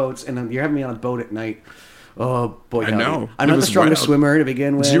don't like boats, and you're having me on a boat at night. Oh, boy. I know. I'm not the strongest swimmer to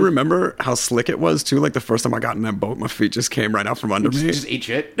begin with. Do you remember how slick it was, too? Like, the first time I got in that boat, my feet just came right out from under me. Just ate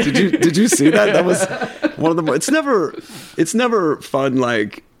shit. Did you see that? That was one of the... It's never fun,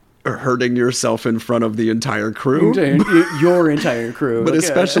 like... or hurting yourself in front of the entire crew. Your entire crew. But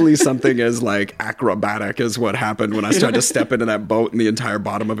especially something as like acrobatic as what happened when I started to step into that boat and the entire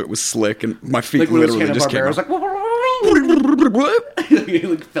bottom of it was slick and my feet literally just came out. Like fell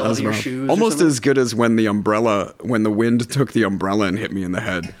out of your shoes. Almost as good as when the wind took the umbrella and hit me in the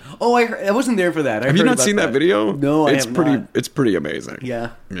head. Oh, I wasn't there for that. Have you not seen that video? No, I have not. It's pretty amazing.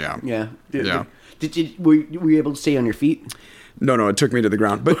 Yeah. Yeah. Were you able to stay on your feet? No, it took me to the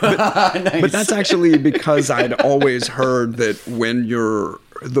ground. But Nice. But that's actually because I'd always heard that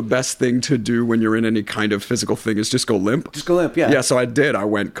the best thing to do when you're in any kind of physical thing is just go limp. Just go limp, yeah. Yeah, so I did. I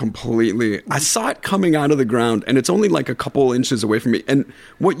went completely... I saw it coming out of the ground, and it's only like a couple inches away from me. And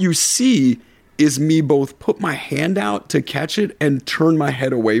what you see is me both put my hand out to catch it and turn my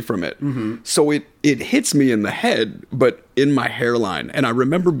head away from it. Mm-hmm. So it hits me in the head, but in my hairline. And I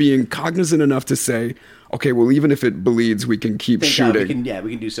remember being cognizant enough to say... okay, well, even if it bleeds, we can keep shooting.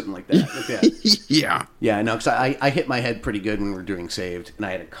 We can do something like that. Yeah. Yeah, no, because I hit my head pretty good when we were doing Saved, and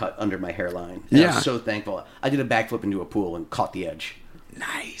I had a cut under my hairline. And I was so thankful. I did a backflip into a pool and caught the edge.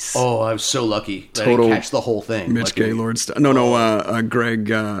 Nice. Oh, I was so lucky that Total I didn't catch the whole thing. Mitch Gaylord stuff. No, Greg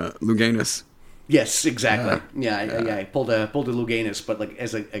Louganis. Yes, exactly. Yeah, I pulled a Luganus, but like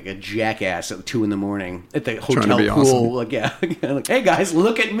as a jackass at 2 a.m. at the hotel pool. Awesome. Like, hey guys,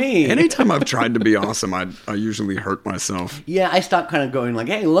 look at me. Anytime I've tried to be awesome, I usually hurt myself. Yeah, I stopped kind of going like,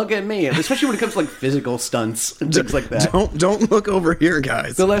 hey, look at me, especially when it comes to like physical stunts and things like that. Don't look over here,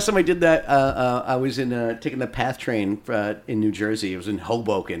 guys. The last time I did that, I was in taking the PATH train in New Jersey. It was in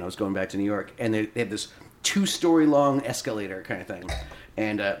Hoboken. I was going back to New York, and they had this 2-story long escalator kind of thing,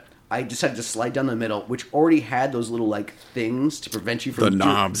 and I decided to slide down the middle, which already had those little like things to prevent you from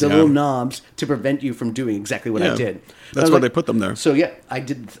little knobs to prevent you from doing exactly what I did. That's why they put them there. So yeah, I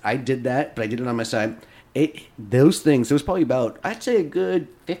did that, but I did it on my side. Those things, there was probably about, I'd say a good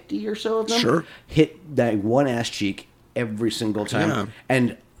 50 or so of them. Sure. Hit that one ass cheek every single time. Yeah.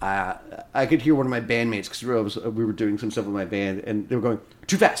 And I could hear one of my bandmates, because we were doing some stuff with my band, and they were going,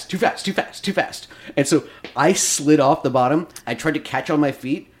 too fast, too fast, too fast, too fast. And so I slid off the bottom. I tried to catch on my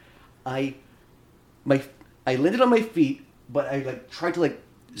feet. I landed on my feet, but I tried to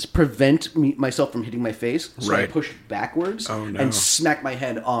prevent myself from hitting my face. So I pushed backwards and smacked my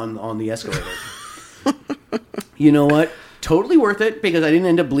head on the escalator. You know what? totally worth it because I didn't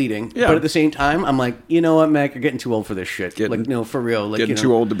end up bleeding. Yeah. But at the same time, I'm like, you know what, Mac, you're getting too old for this shit. For real. Like, Getting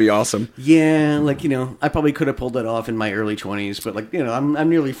too old to be awesome. Yeah, I probably could have pulled it off in my early 20s, but I'm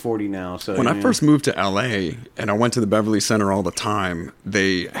nearly 40 now. So when I first moved to LA and I went to the Beverly Center all the time,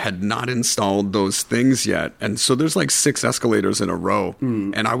 they had not installed those things yet. And so there's like 6 escalators in a row,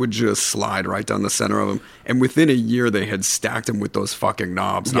 and I would just slide right down the center of them. And within a year, they had stacked them with those fucking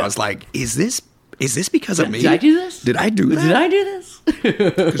knobs. And I was like, is this because of me? Did I do this? Did I do that? Did I do this?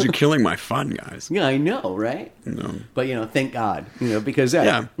 Because you're killing my fun, guys. Yeah, I know, right? No. But, thank God. Because, you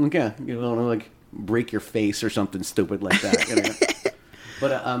don't want to, break your face or something stupid like that.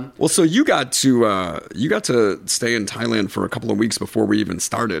 But well, so you got to stay in Thailand for a couple of weeks before we even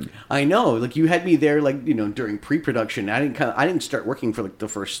started. I know, you had me there, during pre-production. I didn't start working for the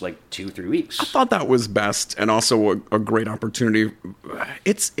first 2-3 weeks. I thought that was best, and also a great opportunity.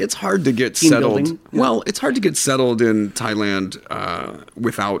 It's hard to get Team settled. building? Well, it's hard to get settled in Thailand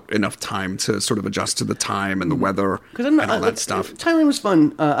without enough time to sort of adjust to the time and the weather and all that stuff. Thailand was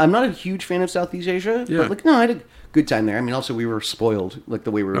fun. I'm not a huge fan of Southeast Asia, but I had a good time there. I mean, also we were spoiled,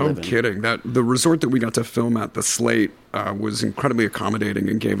 the way we were living. No kidding. The resort that we got to film at, the Slate, was incredibly accommodating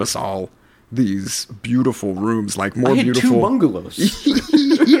and gave us all these beautiful rooms, more I had beautiful 2 bungalows.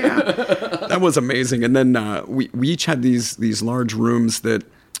 Yeah, that was amazing. And then we each had these large rooms that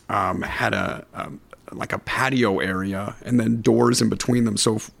had a patio area and then doors in between them.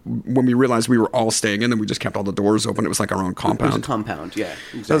 So when we realized we were all staying in, then we just kept all the doors open. It was like our own compound. It was a compound, yeah.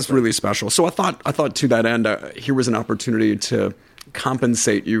 Exactly. That's really special. So I thought to that end, here was an opportunity to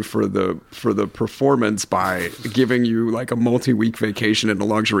compensate you for the performance by giving you a multi-week vacation in a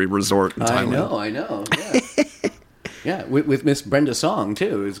luxury resort in Thailand. I know. Yeah. Yeah, with Miss Brenda Song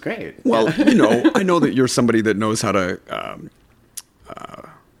too. It was great. Well, I know that you're somebody that knows how to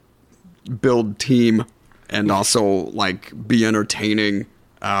build team and also be entertaining.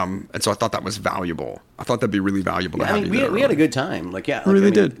 And so I thought that was valuable. I thought that'd be really valuable to have you there. We had a good time. Did.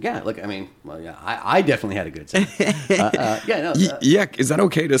 Yeah, I definitely had a good time. Is that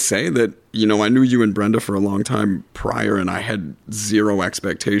okay to say that, I knew you and Brenda for a long time prior and I had zero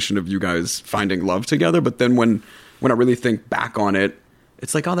expectation of you guys finding love together. But then when I really think back on it,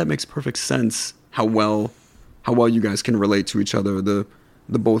 it's that makes perfect sense how well you guys can relate to each other.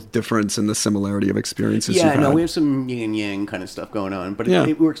 The both difference and the similarity of experiences. Yeah, no, we have some yin and yang kind of stuff going on, but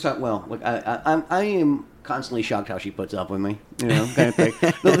it works out well. I am constantly shocked how she puts up with me, kind of thing.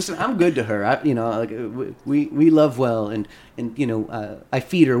 No, listen, I'm good to her. We love well, and I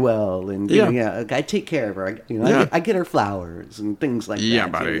feed her well, and I take care of her. I get her flowers and things like that. Yeah,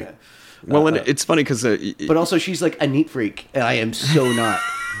 buddy. Well, and it's funny because, but also she's a neat freak, and I am so not.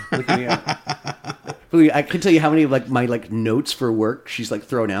 I can tell you how many of my notes for work she's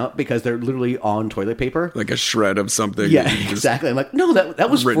thrown out because they're literally on toilet paper, a shred of something. Yeah, exactly. I'm no, that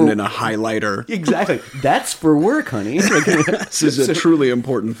was written in a highlighter. Exactly, that's for work, honey. This is a truly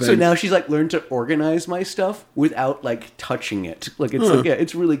important thing. So now she's learned to organize my stuff without touching it.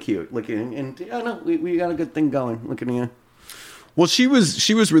 It's really cute. We got a good thing going. Look at me. Well, she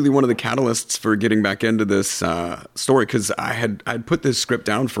was really one of the catalysts for getting back into this story because I'd put this script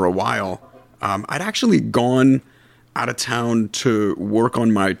down for a while. I'd actually gone out of town to work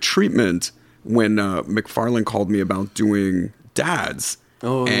on my treatment when McFarlane called me about doing Dads.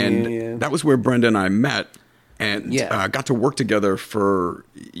 Oh, and that was where Brenda and I met and got to work together for,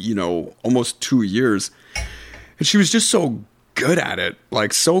 almost 2 years. And she was just so good at it,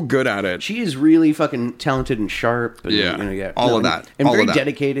 so good at it. She is really fucking talented and sharp. And, all of that. And all very of that.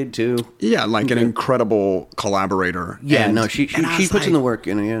 dedicated, too. Yeah, an incredible collaborator. Yeah, she puts in the work,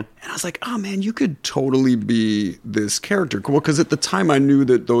 And I was like, oh, man, you could totally be this character. Well, because at the time I knew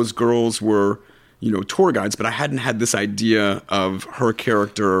that those girls were, tour guides, but I hadn't had this idea of her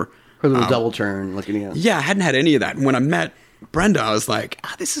character. Her little double turn. Yeah, I hadn't had any of that. And when I met Brenda, I was like,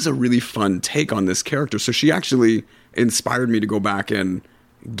 this is a really fun take on this character. So she actually inspired me to go back and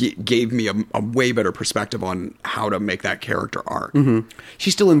gave me a way better perspective on how to make that character arc. Mm-hmm.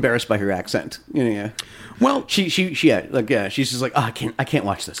 She's still embarrassed by her accent. Well, she's just like, I can't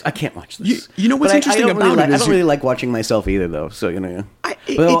watch this. I can't watch this. You know what's interesting about it is I don't really like watching myself either, though. So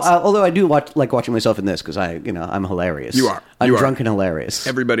although I do like watching myself in this because I'm hilarious. You are. I'm drunk and hilarious.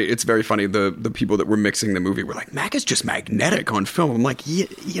 Everybody, it's very funny. The people that were mixing the movie were like, Mac is just magnetic on film. I'm like,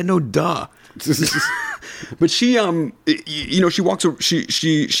 no, duh. But she, she walks.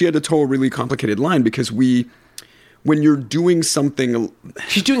 She had to toe a really complicated line because we when you're doing something,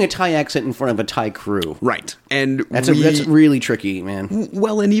 She's doing a Thai accent in front of a Thai crew. right? And That's really tricky, man.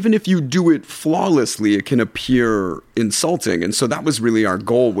 well, and even if you do it flawlessly, it can appear insulting. And so that was really our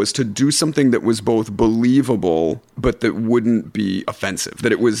goal, was to do something that was both believable, but that wouldn't be offensive.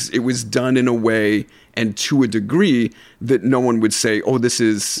 That it was done in a way and to a degree that no one would say, "Oh, this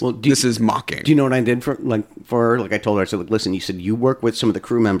is mocking." Do you know what I did for her? Like I told her, I said, like, listen, you said you work with some of the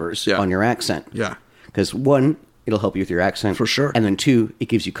crew members on your accent. Yeah. Because one, it'll help you with your accent. For sure. And then two, it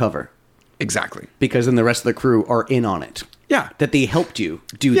gives you cover. Exactly. Because then the rest of the crew are in on it. Yeah. That they helped you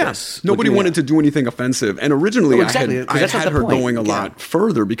do this. Nobody wanted to do anything offensive. And originally exactly, I had her going a lot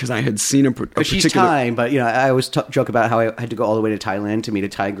further because I had seen a particular... She's Thai, but I always joke about how I had to go all the way to Thailand to meet a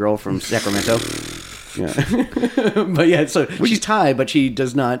Thai girl from Sacramento. Yeah. But yeah, so she's Thai, but she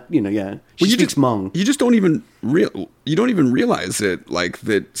does not, she speaks Hmong. You just don't even realize it, like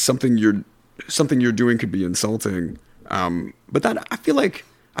that something you're doing could be insulting. But that I feel like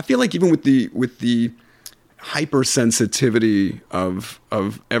even with the hypersensitivity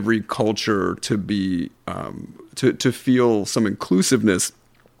of every culture to be to feel some inclusiveness,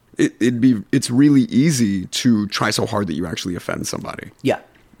 it's really easy to try so hard that you actually offend somebody. Yeah.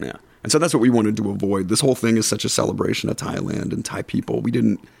 And so that's what we wanted to avoid. This whole thing is such a celebration of Thailand and Thai people. We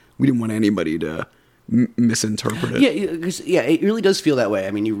didn't want anybody to misinterpret it. Yeah, because it really does feel that way.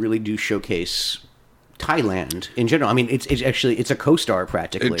 I mean, you really do showcase Thailand in general. I mean, it's a co-star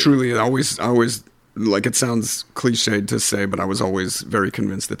practically. It truly, I always, like, it sounds cliched to say, but I was always very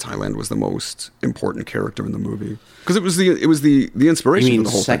convinced that Thailand was the most important character in the movie because it was the inspiration of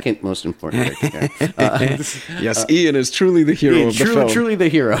the whole second thing. Most important character. Yes, Ian is truly the hero of the film. Truly the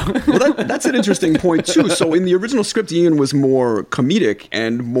hero. Well, that's an interesting point too. So in the original script, Ian was more comedic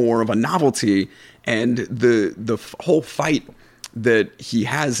and more of a novelty, and the whole fight that he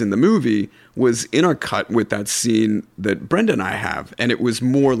has in the movie was intercut with that scene that Brenda and I have, and it was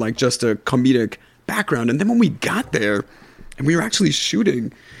more like just a comedic background. And then when we got there and we were actually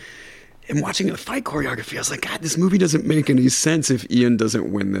shooting and watching the fight choreography, I was like, God, this movie doesn't make any sense if Ian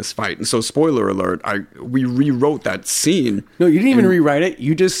doesn't win this fight. And so, spoiler alert, we rewrote that scene. No, you didn't even rewrite it.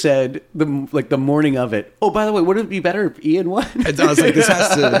 You just said the morning of it. Oh, by the way, wouldn't it be better if Ian won? And I was like, this has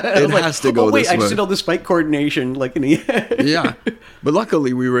to go this way. I just did all this fight coordination, like in the yeah, but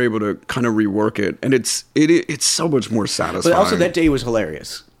luckily we were able to kind of rework it, and it's so much more satisfying. But also, that day was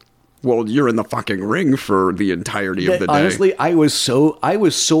hilarious. Well, you're in the fucking ring for the entirety of the day. Honestly, I was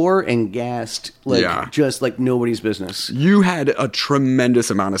sore and gassed, just like nobody's business. You had a tremendous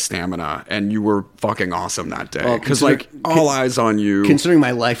amount of stamina, and you were fucking awesome that day. Because all eyes on you. Considering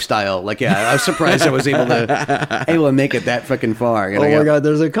my lifestyle, I was surprised I was able to make it that fucking far. Oh my God,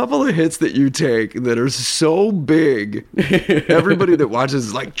 there's a couple of hits that you take that are so big. Everybody that watches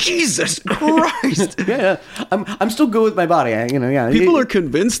is like, Jesus Christ. Yeah, I'm still good with my body. People are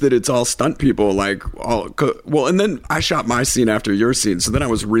convinced that it's all stunt people, and then I shot my scene after your scene, so then I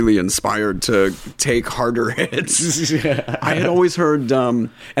was really inspired to take harder hits. I had always heard and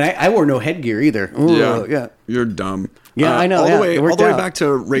I wore no headgear either. Ooh, yeah, you're dumb. Yeah, I know. All the way back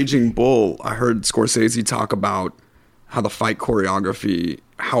to Raging Bull, I heard Scorsese talk about how the fight choreography,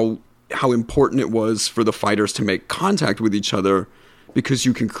 how important it was for the fighters to make contact with each other, because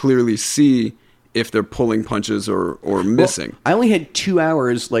you can clearly see if they're pulling punches or missing. I only had 2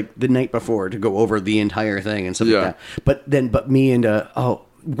 hours the night before to go over the entire thing and stuff like that. But me and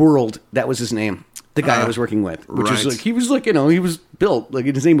World, that was his name. The guy I was working with, which was he was he was built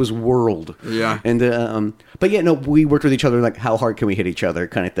his name was World. Yeah. And we worked with each other how hard can we hit each other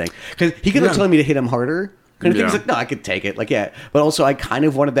kind of thing, because he kept telling me to hit him harder kind of thing. He's like, no, I could take it. But also I kind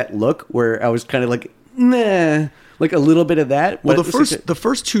of wanted that look where I was kind of nah. A little bit of that. Well, the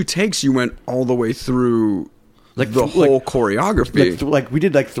first two takes, you went all the way through the whole choreography. We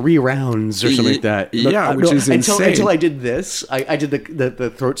did 3 rounds or something like that. Which is insane. Until I did this, I did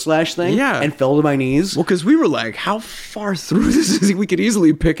the throat slash thing. Yeah. And fell to my knees. Well, because we were like, how far through this is we could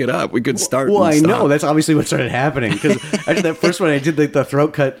easily pick it up. We could start. Well, and I stop. know that's obviously what started happening, because I did that first one. I did the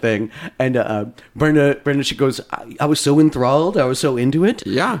throat cut thing, and Brenda, she goes, I was so enthralled, I was so into it,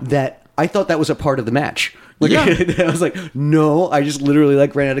 that I thought that was a part of the match. I was like, no, I just literally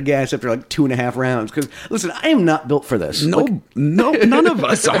ran out of gas after 2.5 rounds. Because listen, I am not built for this. No, none of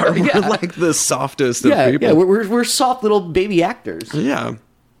us are. We're the softest of people. Yeah, we're soft little baby actors. Yeah.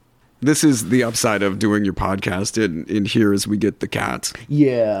 This is the upside of doing your podcast in here as we get the cats.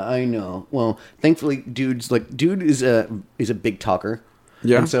 Yeah, I know. Well, thankfully, Dude is a big talker.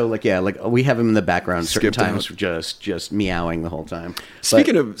 Yeah. And so we have him in the background certain times, just meowing the whole time.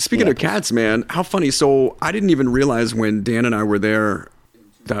 Speaking of cats, man, how funny. So I didn't even realize when Dan and I were there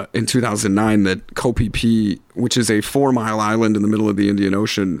in 2009 that Koh Phi Phi, which is a 4-mile island in the middle of the Indian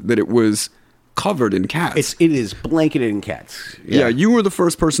Ocean, that it was covered in cats. It is blanketed in cats. Yeah, you were the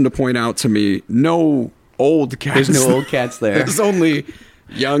first person to point out to me, no old cats. There's no old cats there. There's only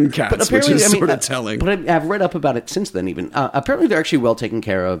young cats, which is sort of telling. But I've read up about it since then. Even apparently, they're actually well taken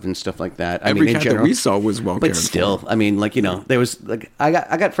care of and stuff like that. Every in cat general, that we saw was well cared but still, for. I mean, there was I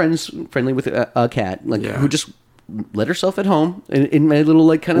got friends friendly with a cat who just let herself at home in my little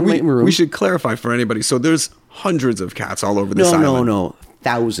living room. We should clarify for anybody. So there's hundreds of cats all over this island. No.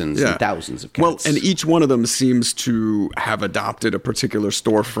 Thousands and thousands of cats. Well, and each one of them seems to have adopted a particular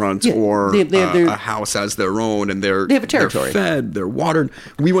storefront or a house as their own, and they have a territory. They're fed, they're watered.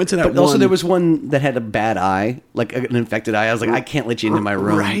 We went to that. But also, there was one that had a bad eye, like an infected eye. I was like, I can't let you into my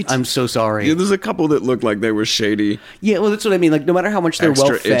room. Right. I'm so sorry. Yeah, there's a couple that looked like they were shady. Yeah, well, that's what I mean. Like, no matter how much they're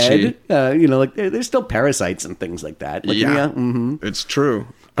well fed, there's still parasites and things like that. It's true.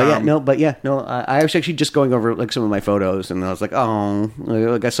 I was actually just going over some of my photos, and I was like, oh,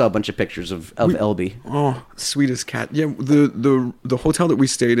 I saw a bunch of pictures of Elby. Oh, sweetest cat. Yeah, the hotel that we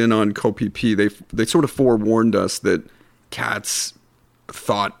stayed in on Koh Phi Phi, they sort of forewarned us that cats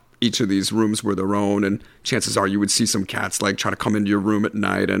thought each of these rooms were their own, and chances are you would see some cats try to come into your room at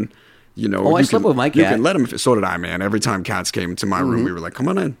night, and I slept with my cat. You can let them. So did I, man. Every time cats came to my room, we were like, come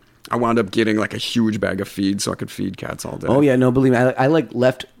on in. I wound up getting a huge bag of feed so I could feed cats all day. Oh yeah, no, believe me, I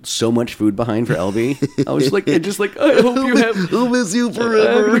left so much food behind for LB. I was I hope you have. I'll miss you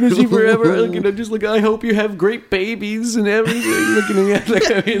forever. I'll miss you forever. I hope you have great babies and everything.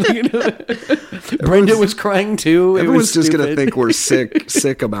 Brenda was crying too. Everyone's just gonna think we're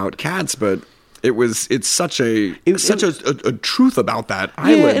sick about cats, but. It's such a truth about that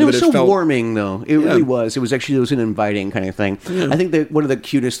island. Yeah, and it was so warming, though. It really was. It was an inviting kind of thing. Yeah. I think that one of the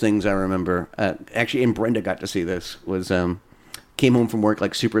cutest things I remember, actually, and Brenda got to see this, was came home from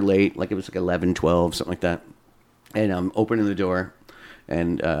work super late, it was 11, 12, something like that, and I'm opening the door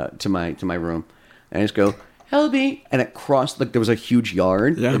and to my room, and I just go, Helby, and it crossed, there was a huge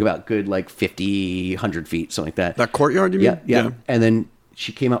yard, about good 50, 100 feet, something like that. That courtyard, you mean? Yeah. And then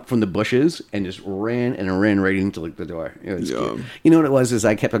she came up from the bushes and just ran right into the door. It was cute. You know what it was? Is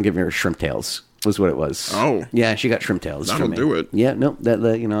I kept on giving her shrimp tails. Was what it was. Oh, yeah, she got shrimp tails. That'll do it. Yeah, no,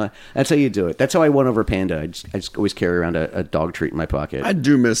 that's how you do it. That's how I won over Panda. I just always carry around a dog treat in my pocket. I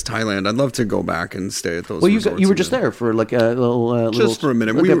do miss Thailand. I'd love to go back and stay at those. Well, you were just there for a little just for a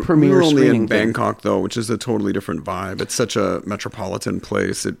minute. We were only in Bangkok though, which is a totally different vibe. It's such a metropolitan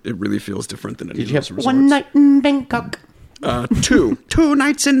place. It really feels different than any of those resorts. One night in Bangkok? Two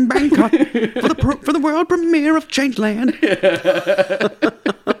nights in Bangkok for the world premiere of Changeland.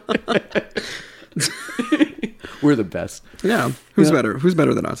 We're the best. Yeah. Who's better? Who's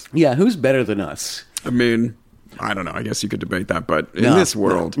better than us? Yeah. Who's better than us? I mean, I don't know. I guess you could debate that, but in this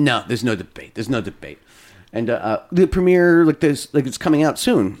world, no, there's no debate. And the premiere, it's coming out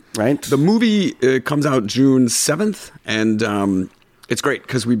soon, right? The movie comes out June 7th, and it's great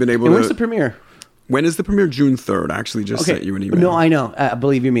because we've been able to. When's the premiere? When is the premiere? June 3rd. I actually just sent you an email. No, I know.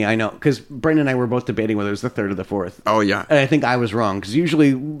 Believe you me, I know. Because Brendan and I were both debating whether it was the 3rd or the 4th. Oh, yeah. And I think I was wrong. Because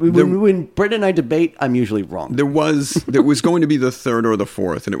usually, when Brendan and I debate, I'm usually wrong. There was going to be the 3rd or the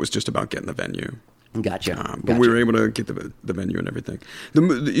 4th, and it was just about getting the venue. Gotcha. But we were able to get the venue and everything.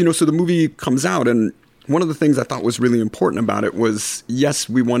 So the movie comes out, and one of the things I thought was really important about it was, yes,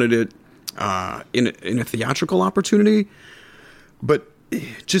 we wanted it in a theatrical opportunity, but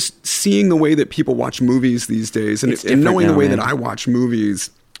just seeing the way that people watch movies these days and knowing the way that I watch movies,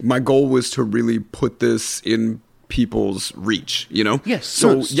 my goal was to really put this in people's reach, Yes.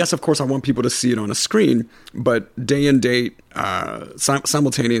 So, yes, of course, I want people to see it on a screen, but day and date,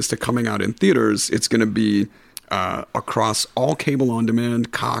 simultaneous to coming out in theaters, it's going to be across all cable on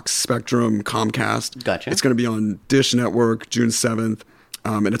demand, Cox, Spectrum, Comcast. Gotcha. It's going to be on Dish Network June 7th.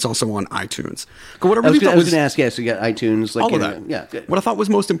 And it's also on iTunes. I was going to ask, so you got iTunes. All of that. Yeah, good. What I thought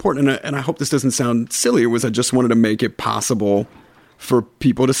was most important, and I hope this doesn't sound silly, was I just wanted to make it possible for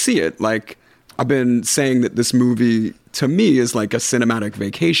people to see it. I've been saying that this movie, to me, is like a cinematic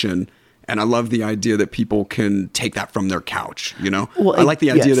vacation. And I love the idea that people can take that from their couch, Well, I like the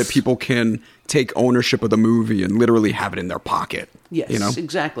idea that people can take ownership of the movie and literally have it in their pocket. Yes,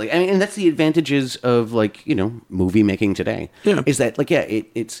 exactly. And that's the advantages of movie making today. Yeah. Is that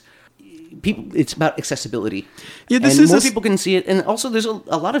it's people. It's about accessibility. Yeah, more people can see it, and also there's a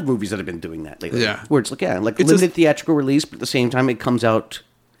lot of movies that have been doing that lately. Yeah, where it's limited theatrical release, but at the same time it comes out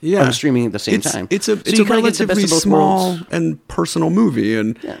streaming at the same time. It's a you kinda get the relatively best of both small worlds. and personal movie,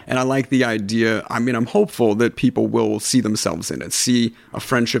 and I like the idea. I mean, I'm hopeful that people will see themselves in it, see a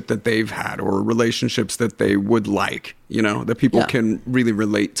friendship that they've had or relationships that they would like. That people can really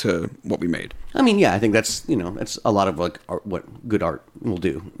relate to what we made. I mean, I think that's that's a lot of like what good art will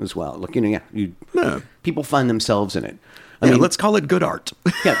do as well. Like people find themselves in it. I mean, let's call it good art.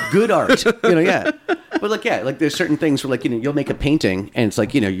 Yeah, good art. But like there's certain things where like you'll make a painting and it's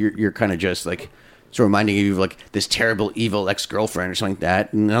like you're kind of just like it's reminding you of like this terrible evil ex-girlfriend or something like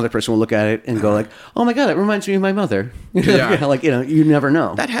that, and another person will look at it and go like, oh my god, it reminds me of my mother. Like you never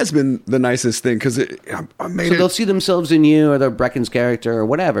know. That has been the nicest thing because they'll see themselves in you or the Brecken's character or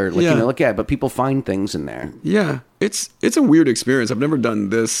whatever. Like but people find things in there. Yeah, it's a weird experience. I've never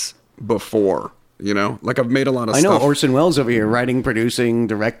done this before. Like I've made a lot of stuff. I know Orson Welles over here, writing, producing,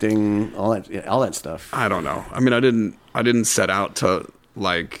 directing, all that stuff. I don't know. I mean, I didn't set out to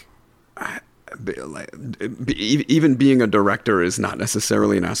even being a director is not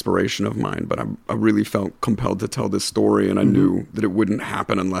necessarily an aspiration of mine, but I really felt compelled to tell this story, and I knew that it wouldn't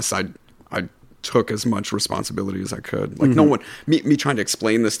happen unless I took as much responsibility as I could. Like no one, me trying to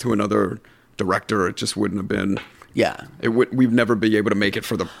explain this to another director, it just wouldn't have been. Yeah, we'd never be able to make it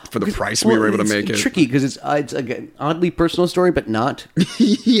for the price we were able to make it. It's tricky because it's like an oddly personal story, but not.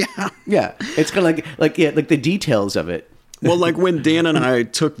 Yeah. It's kind of like the details of it. Well, like when Dan and I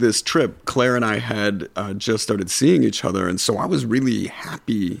took this trip, Claire and I had just started seeing each other, and so I was really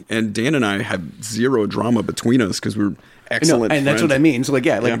happy. And Dan and I had zero drama between us because we were excellent friends. And that's what I mean. So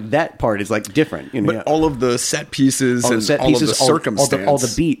that part is like different. But all of the set pieces all of the circumstances. All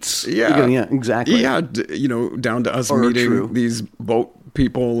the beats. Yeah, exactly. Yeah, down to us meeting these boat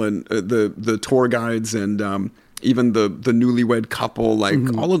people and the tour guides and even the newlywed couple.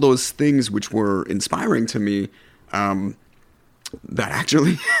 Like all of those things which were inspiring to me. That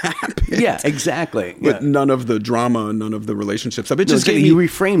actually happened. Yeah, exactly. But none of the drama, none of the relationships. I mean, you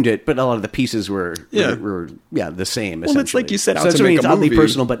reframed it, but a lot of the pieces were the same. Well, it's like you set out to make a movie. It's oddly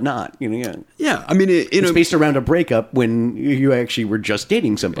personal, but not. Yeah, I mean, it's based around a breakup when you actually were just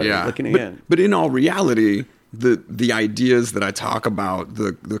dating somebody. Yeah, but in all reality, the ideas that I talk about,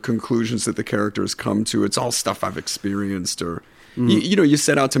 the conclusions that the characters come to, it's all stuff I've experienced or. You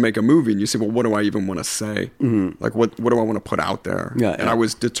set out to make a movie and you say, well, what do I even want to say? Like, what do I want to put out there? And I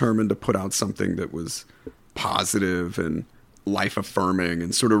was determined to put out something that was positive and life affirming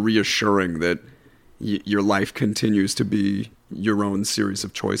and sort of reassuring that your life continues to be your own series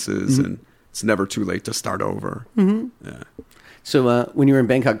of choices and it's never too late to start over. Yeah. So when you were in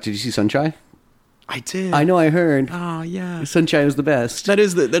Bangkok, did you see Sunshine? I did. I know. I heard. Oh yeah, Sunshine was the best. That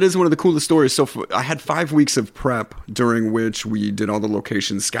is one of the coolest stories. So I had 5 weeks of prep during which we did all the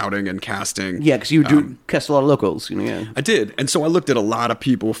location scouting and casting. Yeah, because you do cast a lot of locals. I did, and so I looked at a lot of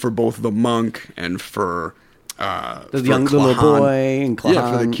people for both the monk and for the little boy and Klahan.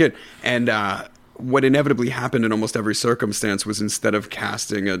 Yeah, for the kid. And what inevitably happened in almost every circumstance was instead of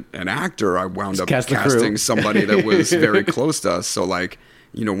casting an actor, I wound up casting somebody that was very close to us. So like.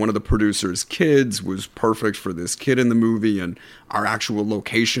 One of the producer's kids was perfect for this kid in the movie, and our actual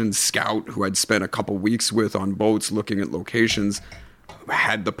location scout, who I'd spent a couple weeks with on boats looking at locations,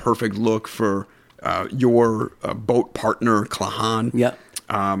 had the perfect look for your boat partner, Klahan. Yep.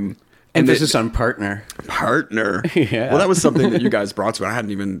 Emphasis on partner. Partner. Yeah. Well, that was something that you guys brought to it. I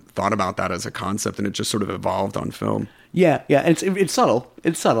hadn't even thought about that as a concept, and it just sort of evolved on film. Yeah. It's subtle.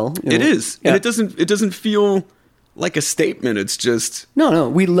 It's subtle. It is, and it doesn't feel. Like a statement, it's just no.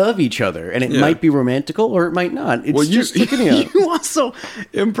 We love each other, and it might be romantical or it might not. It's just you also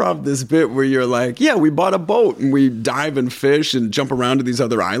improv this bit where you're like, we bought a boat and we dive and fish and jump around to these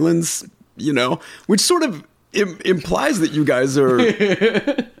other islands, which sort of implies that you guys are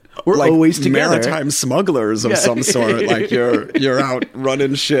we're like always together, maritime smugglers of some sort. Like you're out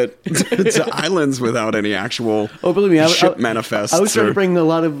running shit to islands without any actual believe me, ship manifests. I was trying to bring a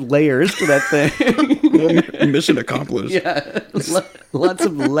lot of layers to that thing. Mission accomplished. Yeah, lots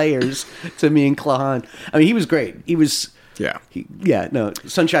of layers to me and Klahan. I mean, he was great. He was.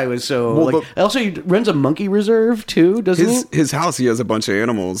 Sunshine was so also he runs a monkey reserve too, doesn't he? His house, he has a bunch of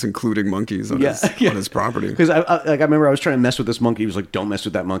animals, including monkeys on his property. Because I remember I was trying to mess with this monkey. He was like, "Don't mess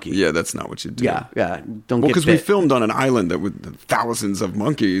with that monkey." Yeah, that's not what you do. Yeah, don't. Because we filmed on an island that with thousands of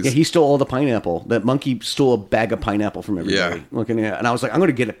monkeys. Yeah, he stole all the pineapple. That monkey stole a bag of pineapple from everybody. Yeah, and I was like, I'm going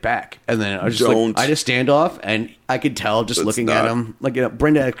to get it back. And then I was just I just stand off, and I could tell just looking at him. Like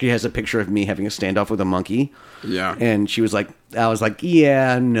Brenda actually has a picture of me having a standoff with a monkey. Yeah, and she was was like, I was like,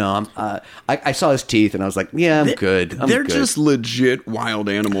 yeah, no. I saw his teeth, and I was like, yeah, I'm good. They're good. just legit wild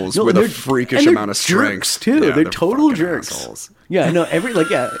animals with a freakish amount of strength too. Yeah, they're total fucking jerks. assholes. Yeah, no,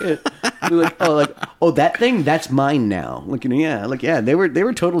 that thing, that's mine now. They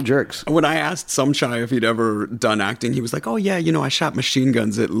were total jerks. When I asked Sumchai if he'd ever done acting, he was like, "Oh yeah, I shot machine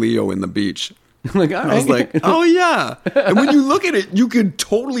guns at Leo in the beach." I'm like, all right. I was like, "Oh yeah," and when you look at it, you could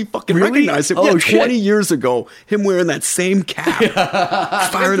totally fucking recognize him. Oh, yeah, shit. 20 years ago, him wearing that same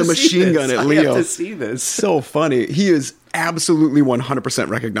cap, firing a machine gun at Leo. I have to see this. So funny. He is absolutely 100%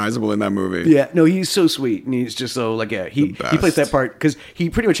 recognizable in that movie. Yeah, no, he's so sweet, and he's just so he plays that part because he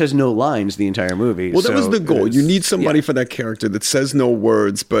pretty much has no lines the entire movie. Well, that was the goal. You need somebody for that character that says no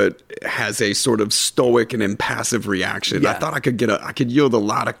words but has a sort of stoic and impassive reaction. Yeah. I thought I could yield a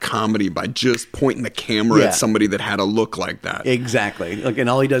lot of comedy by just pointing the camera at somebody that had a look like that. Exactly. And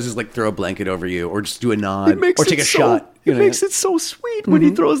all he does is throw a blanket over you, or just do a nod, or take a shot. It makes it so sweet when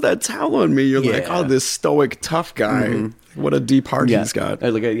he throws that towel on me. You're like, oh, this stoic tough guy. Mm-hmm. What a deep heart he's got.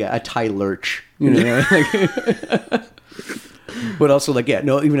 A Thai lurch. But also,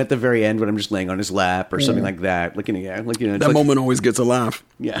 even at the very end when I'm just laying on his lap or something like that. That moment always gets a laugh.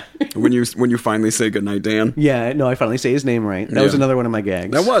 Yeah. when you finally say goodnight, Dan. Yeah, no, I finally say his name right. That was another one of my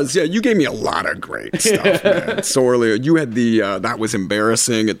gags. That was, you gave me a lot of great stuff, man. So earlier, you had the, that was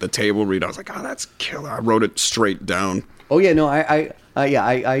embarrassing at the table read. I was like, oh, that's killer. I wrote it straight down. Oh, yeah, no, I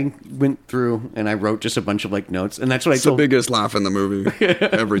went through and I wrote just a bunch of notes, and that's what it's the biggest laugh in the movie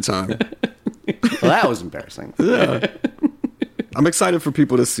every time. Well, that was embarrassing. Yeah. I'm excited for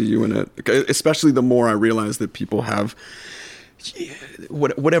people to see you in it, especially the more I realize that people have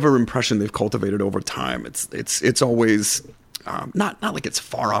whatever impression they've cultivated over time. It's always not like it's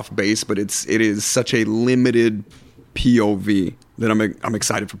far off base, but it is such a limited POV that I'm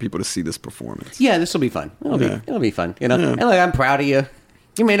excited for people to see this performance. Yeah, this will be fun. It'll be fun. And I'm proud of you.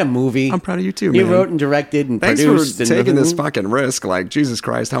 You made a movie. I'm proud of you too, man. You wrote and directed and produced. Thanks for taking this fucking risk. Jesus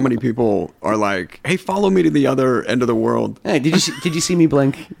Christ, how many people are like, hey, follow me to the other end of the world? Hey, did you see me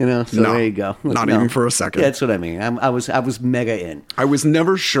blink? So no, there you go. Not even for a second. Yeah, that's what I mean. I was mega in. I was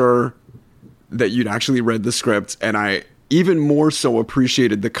never sure that you'd actually read the script, and I even more so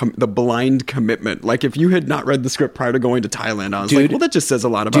appreciated the blind commitment. If you had not read the script prior to going to Thailand, I was like, well, that just says a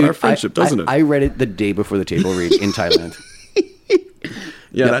lot about our friendship, doesn't it? I read it the day before the table read in Thailand.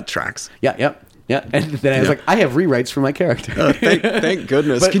 Yeah, that tracks. Yeah. And then I was like, I have rewrites for my character. Thank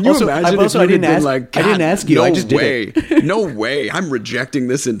goodness. But can you imagine if you I didn't ask you. No I just way. did it. No way. I'm rejecting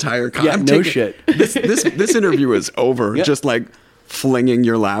this entire content. Yeah, no shit. This interview is over. Yep. Just flinging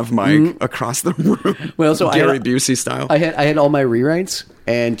your lav mic across the room. Well, so Gary Busey style. I had all my rewrites,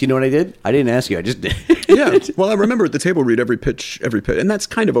 and do you know what I did? I didn't ask you. I just did. Yeah. Well, I remember at the table read every pitch, and that's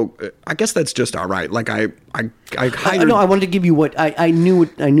kind of I guess that's just all right. I hired. No, I wanted to give you what I knew.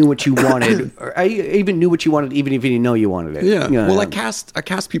 I knew what you wanted. Or I even knew what you wanted, even if you didn't know you wanted it. Yeah. Well, I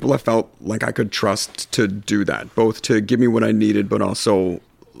cast people I felt like I could trust to do that, both to give me what I needed, but also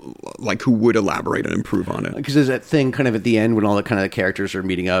who would elaborate and improve on it. Because there's that thing kind of at the end when all the kind of the characters are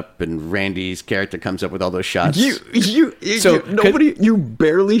meeting up and Randy's character comes up with all those shots. You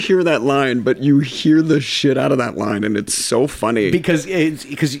barely hear that line, but you hear the shit out of that line, and it's so funny. Because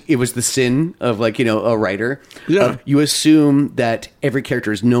it was the sin of a writer. Yeah. You assume that every character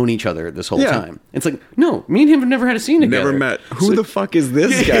has known each other this whole time. It's no, me and him have never had a scene together. Never met. Who the fuck is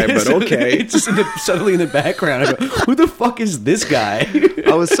this guy? But okay. It's just suddenly in the background. I go, who the fuck is this guy?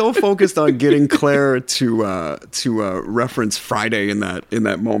 I was so focused on getting Claire to reference Friday in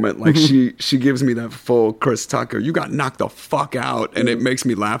that moment. She gives me that full Chris Tucker. You got knocked the fuck out, and it makes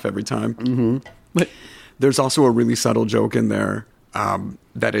me laugh every time. Mm-hmm. But there's also a really subtle joke in there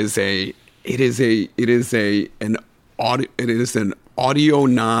that is an audio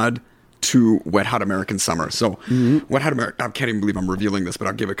nod to Wet Hot American Summer. So Wet Hot American, I can't even believe I'm revealing this, but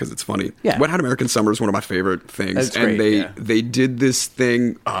I'll give it because it's funny. Yeah. Wet Hot American Summer is one of my favorite things. That's and great, they did this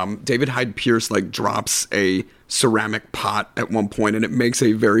thing, David Hyde Pierce drops a ceramic pot at one point, and it makes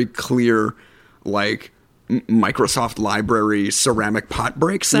a very clear Microsoft Library ceramic pot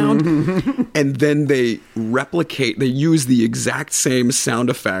break sound. And then they use the exact same sound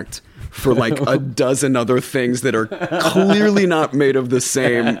effect for a dozen other things that are clearly not made of the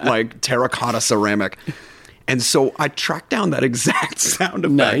same terracotta ceramic. And so I tracked down that exact sound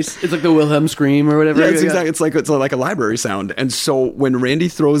effect. Nice. It's like the Wilhelm scream or whatever. Yeah, it's like a library sound. And so when Randy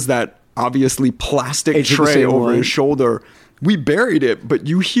throws that obviously plastic tray over his shoulder, we buried it, but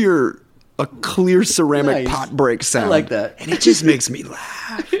you hear a clear ceramic pot break sound. I like that. And it just makes me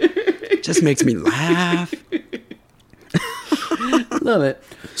laugh. Love it.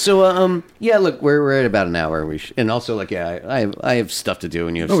 So, yeah, look, we're at about an hour. And also, like, yeah, I have stuff to do,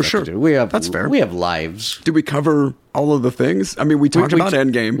 and you have stuff sure. to do. That's fair. We have lives. Did we cover all of the things? I mean, we talked about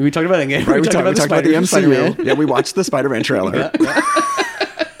Endgame. We talked about Endgame. Right? We talked about the MCU. Spider-Man. Yeah, we watched the Spider-Man trailer.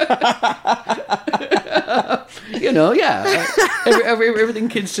 You know, yeah. Everything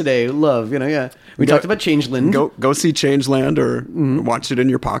kids today love, you know, yeah. We talked about Changeland. Go see Changeland or watch it in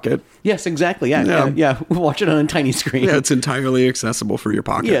your pocket. Yes, exactly. Yeah. Watch it on a tiny screen. Yeah, it's entirely accessible for your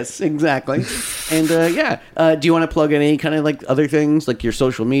pocket. Yes, exactly. And do you want to plug any kind of like other things, like your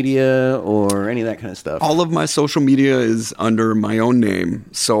social media or any of that kind of stuff? All of my social media is under my own name,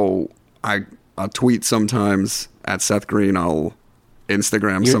 so I'll tweet sometimes at Seth Green. I'll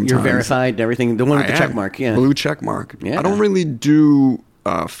Instagram sometimes. You're verified and everything. The one with the check mark, yeah. Blue check mark. Yeah. I don't really do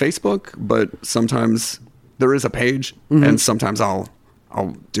Facebook, but sometimes there is a page, and sometimes I'll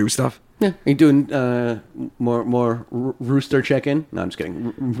do stuff. Yeah. Are you doing more rooster chicken? No, I'm just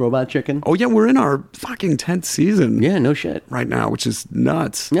kidding. Robot chicken? Oh, yeah, we're in our fucking 10th season. Yeah, no shit. Right now, which is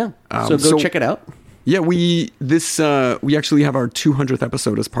nuts. Yeah. So go check it out. Yeah, we actually have our 200th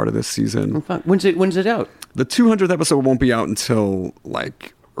episode as part of this season. Oh, fun. When's it out? The 200th episode won't be out until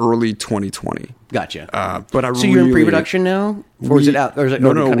like early 2020. Gotcha. But you're in pre-production now, or is it out? Or is it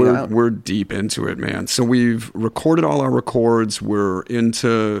we're deep into it, man. So we've recorded all our records. We're even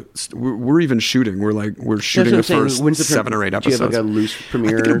shooting. We're shooting the first 7 or 8 episodes. Do you have like a loose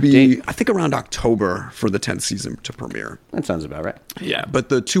premiere date? I think around October for the 10th season to premiere. That sounds about right. Yeah, but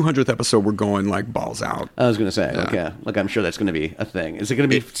the 200th episode, we're going like balls out. I was going to say, like I'm sure that's going to be a thing. Is it going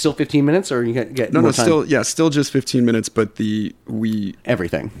to be still 15 minutes, or you get more time? still just 15 minutes. But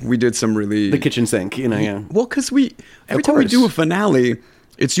everything we did some really the kitchen sink, you know. Yeah. Well, because every time we do a finale,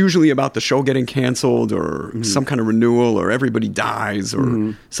 it's usually about the show getting canceled or some kind of renewal or everybody dies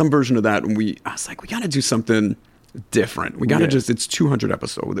or some version of that. And I was like, we got to do something different. We got to it's 200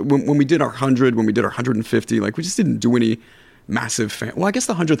 episodes. When we did our 100, when we did our 150, like we just didn't do any massive well, I guess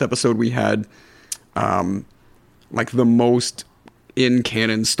the 100th episode we had like the most in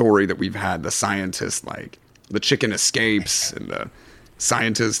canon story that we've had. The scientist, like the chicken escapes and the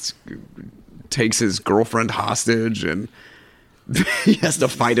scientist takes his girlfriend hostage and he has to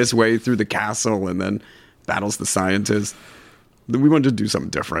fight his way through the castle and then battles the scientist. We wanted to do something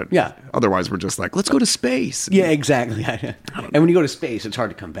different. Yeah. Otherwise, we're just like, let's go to space. Yeah, exactly. And when you go to space, it's hard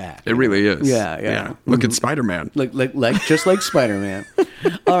to come back. It really is. Yeah. Look at Spider-Man. Just like Spider-Man.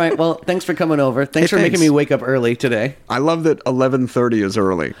 All right. Well, thanks for coming over. Thanks for making me wake up early today. I love that 11:30 is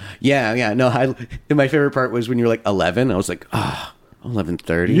early. Yeah. No, my favorite part was when you were like 11. I was like,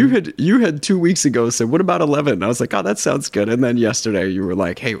 11:30. You had 2 weeks ago said, what about 11? I was like, oh, that sounds good. And then yesterday you were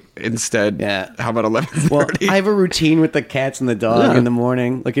like, hey, instead, how about 11:30? Well, I have a routine with the cats and the dog in the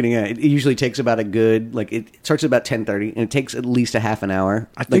morning. It usually takes about it starts at about 10:30 and it takes at least a half an hour.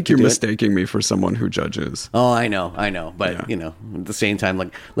 I think you're mistaking me for someone who judges. Oh, I know. But, at the same time,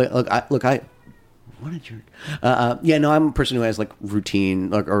 what a jerk. I'm a person who has like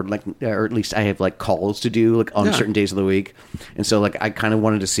routine or at least I have like calls to do like on certain days of the week. And so like I kind of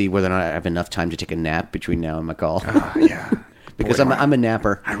wanted to see whether or not I have enough time to take a nap between now and my call. Because I'm a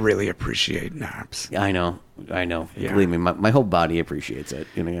napper. I really appreciate naps. I know. Yeah. Believe me, my whole body appreciates it.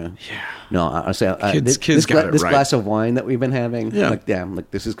 Yeah. No, I'll say kids got it this right. glass of wine that we've been having.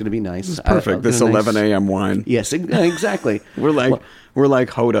 This is going to be nice. This is perfect. This 11 a.m. wine. Yes, exactly. We're like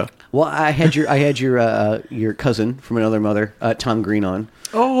Hoda. Well, I had your cousin from another mother, Tom Green, on.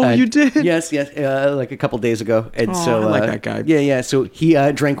 Oh, you did? Yes, like a couple days ago. And I like that guy. Yeah. So he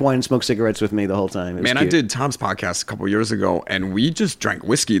drank wine and smoked cigarettes with me the whole time. Man, I did Tom's podcast a couple years ago, and we just drank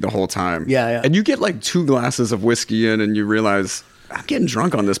whiskey the whole time. Yeah. And you get like 2 glasses of whiskey in, and you realize, I'm getting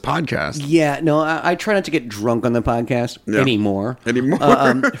drunk on this podcast. Yeah, no, I try not to get drunk on the podcast anymore.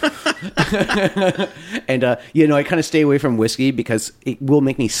 And, I kind of stay away from whiskey because it will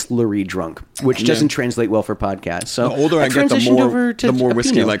make me slurry drunk, which doesn't translate well for podcasts. So the older I get, the more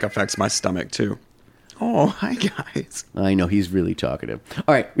whiskey affects my stomach too. Oh, hi guys. I know, he's really talkative.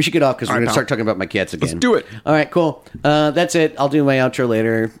 All right, we should get off because we're going to start talking about my cats again. Let's do it. All right, cool. That's it. I'll do my outro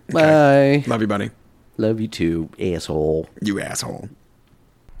later. Okay. Bye. Love you, buddy. Love you too, asshole. You asshole.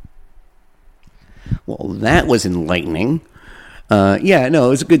 Well, that was enlightening. It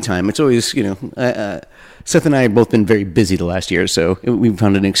was a good time. It's always, Seth and I have both been very busy the last year, so we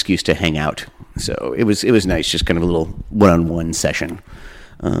found an excuse to hang out. So it was nice, just kind of a little one-on-one session.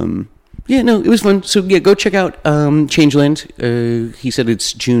 It was fun. So go check out Changeland. He said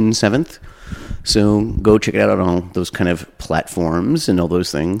it's June 7th. So go check it out on all those kind of platforms and all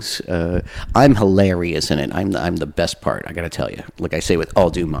those things. I'm hilarious in it. I'm the best part, I got to tell you. Like I say with all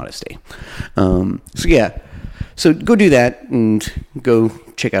due modesty. So go do that and go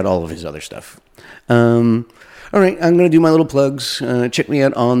check out all of his other stuff. All right, I'm going to do my little plugs. Check me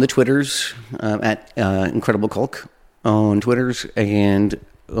out on the Twitters at Incredible Culk on Twitters, and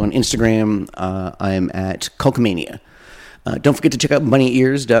on Instagram, I'm at Culkamania. Don't forget to check out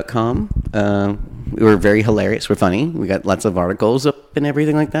bunnyears.com. We're very hilarious. We're funny. We got lots of articles up and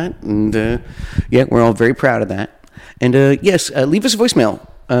everything like that. And yeah, we're all very proud of that. And yes, leave us a voicemail.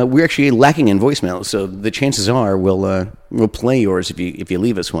 We're actually lacking in voicemails, so the chances are we'll play yours if you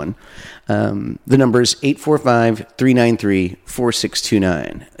leave us one. The number is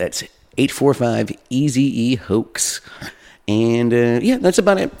 845-393-4629. That's 845-EZE-HOAX. And yeah, that's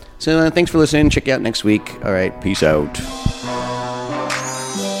about it. So thanks for listening. Check you out next week. All right, peace out.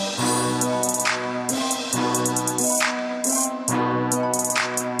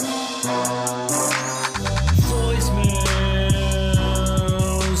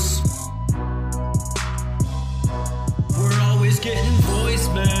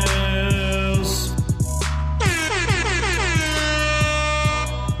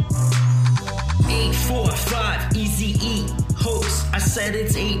 Said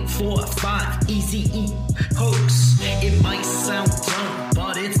it's 845 EZE hoax. It might sound dumb,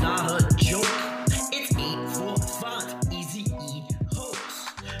 but it's not a joke. It's 845 EZE hoax.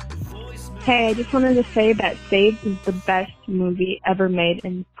 Hey, I just wanted to say that Saved is the best movie ever made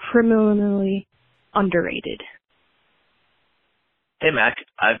and criminally underrated. Hey, Mac,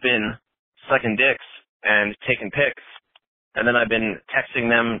 I've been sucking dicks and taking pics, and then I've been texting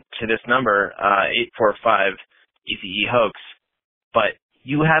them to this number, 845 EZE hoax. But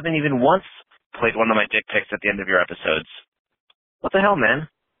you haven't even once played one of my dick pics at the end of your episodes. What the hell, man?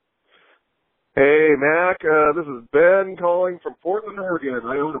 Hey, Mac, this is Ben calling from Portland, Oregon.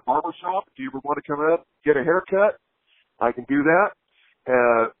 I own a barber shop. If you ever want to come out get a haircut, I can do that.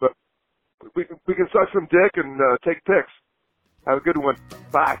 But we can suck some dick and take pics. Have a good one.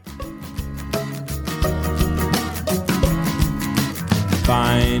 Bye.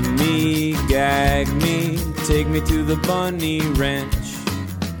 Find me, gag me, take me to the bunny ranch.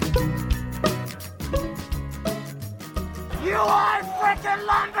 You are freaking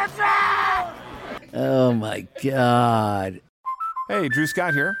lumberjack! Oh my God. Hey, Drew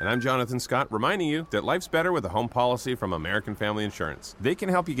Scott here, and I'm Jonathan Scott, reminding you that life's better with a home policy from American Family Insurance. They can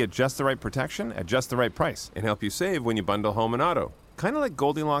help you get just the right protection at just the right price and help you save when you bundle home and auto. Kind of like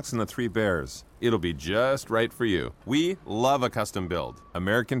Goldilocks and the Three Bears. It'll be just right for you. We love a custom build.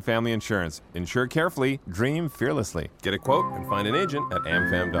 American Family Insurance. Insure carefully, dream fearlessly. Get a quote and find an agent at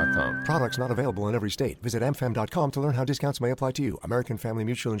amfam.com. Products not available in every state. Visit amfam.com to learn how discounts may apply to you. American Family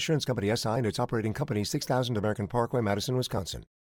Mutual Insurance Company, SI, and its operating company, 6000 American Parkway, Madison, Wisconsin.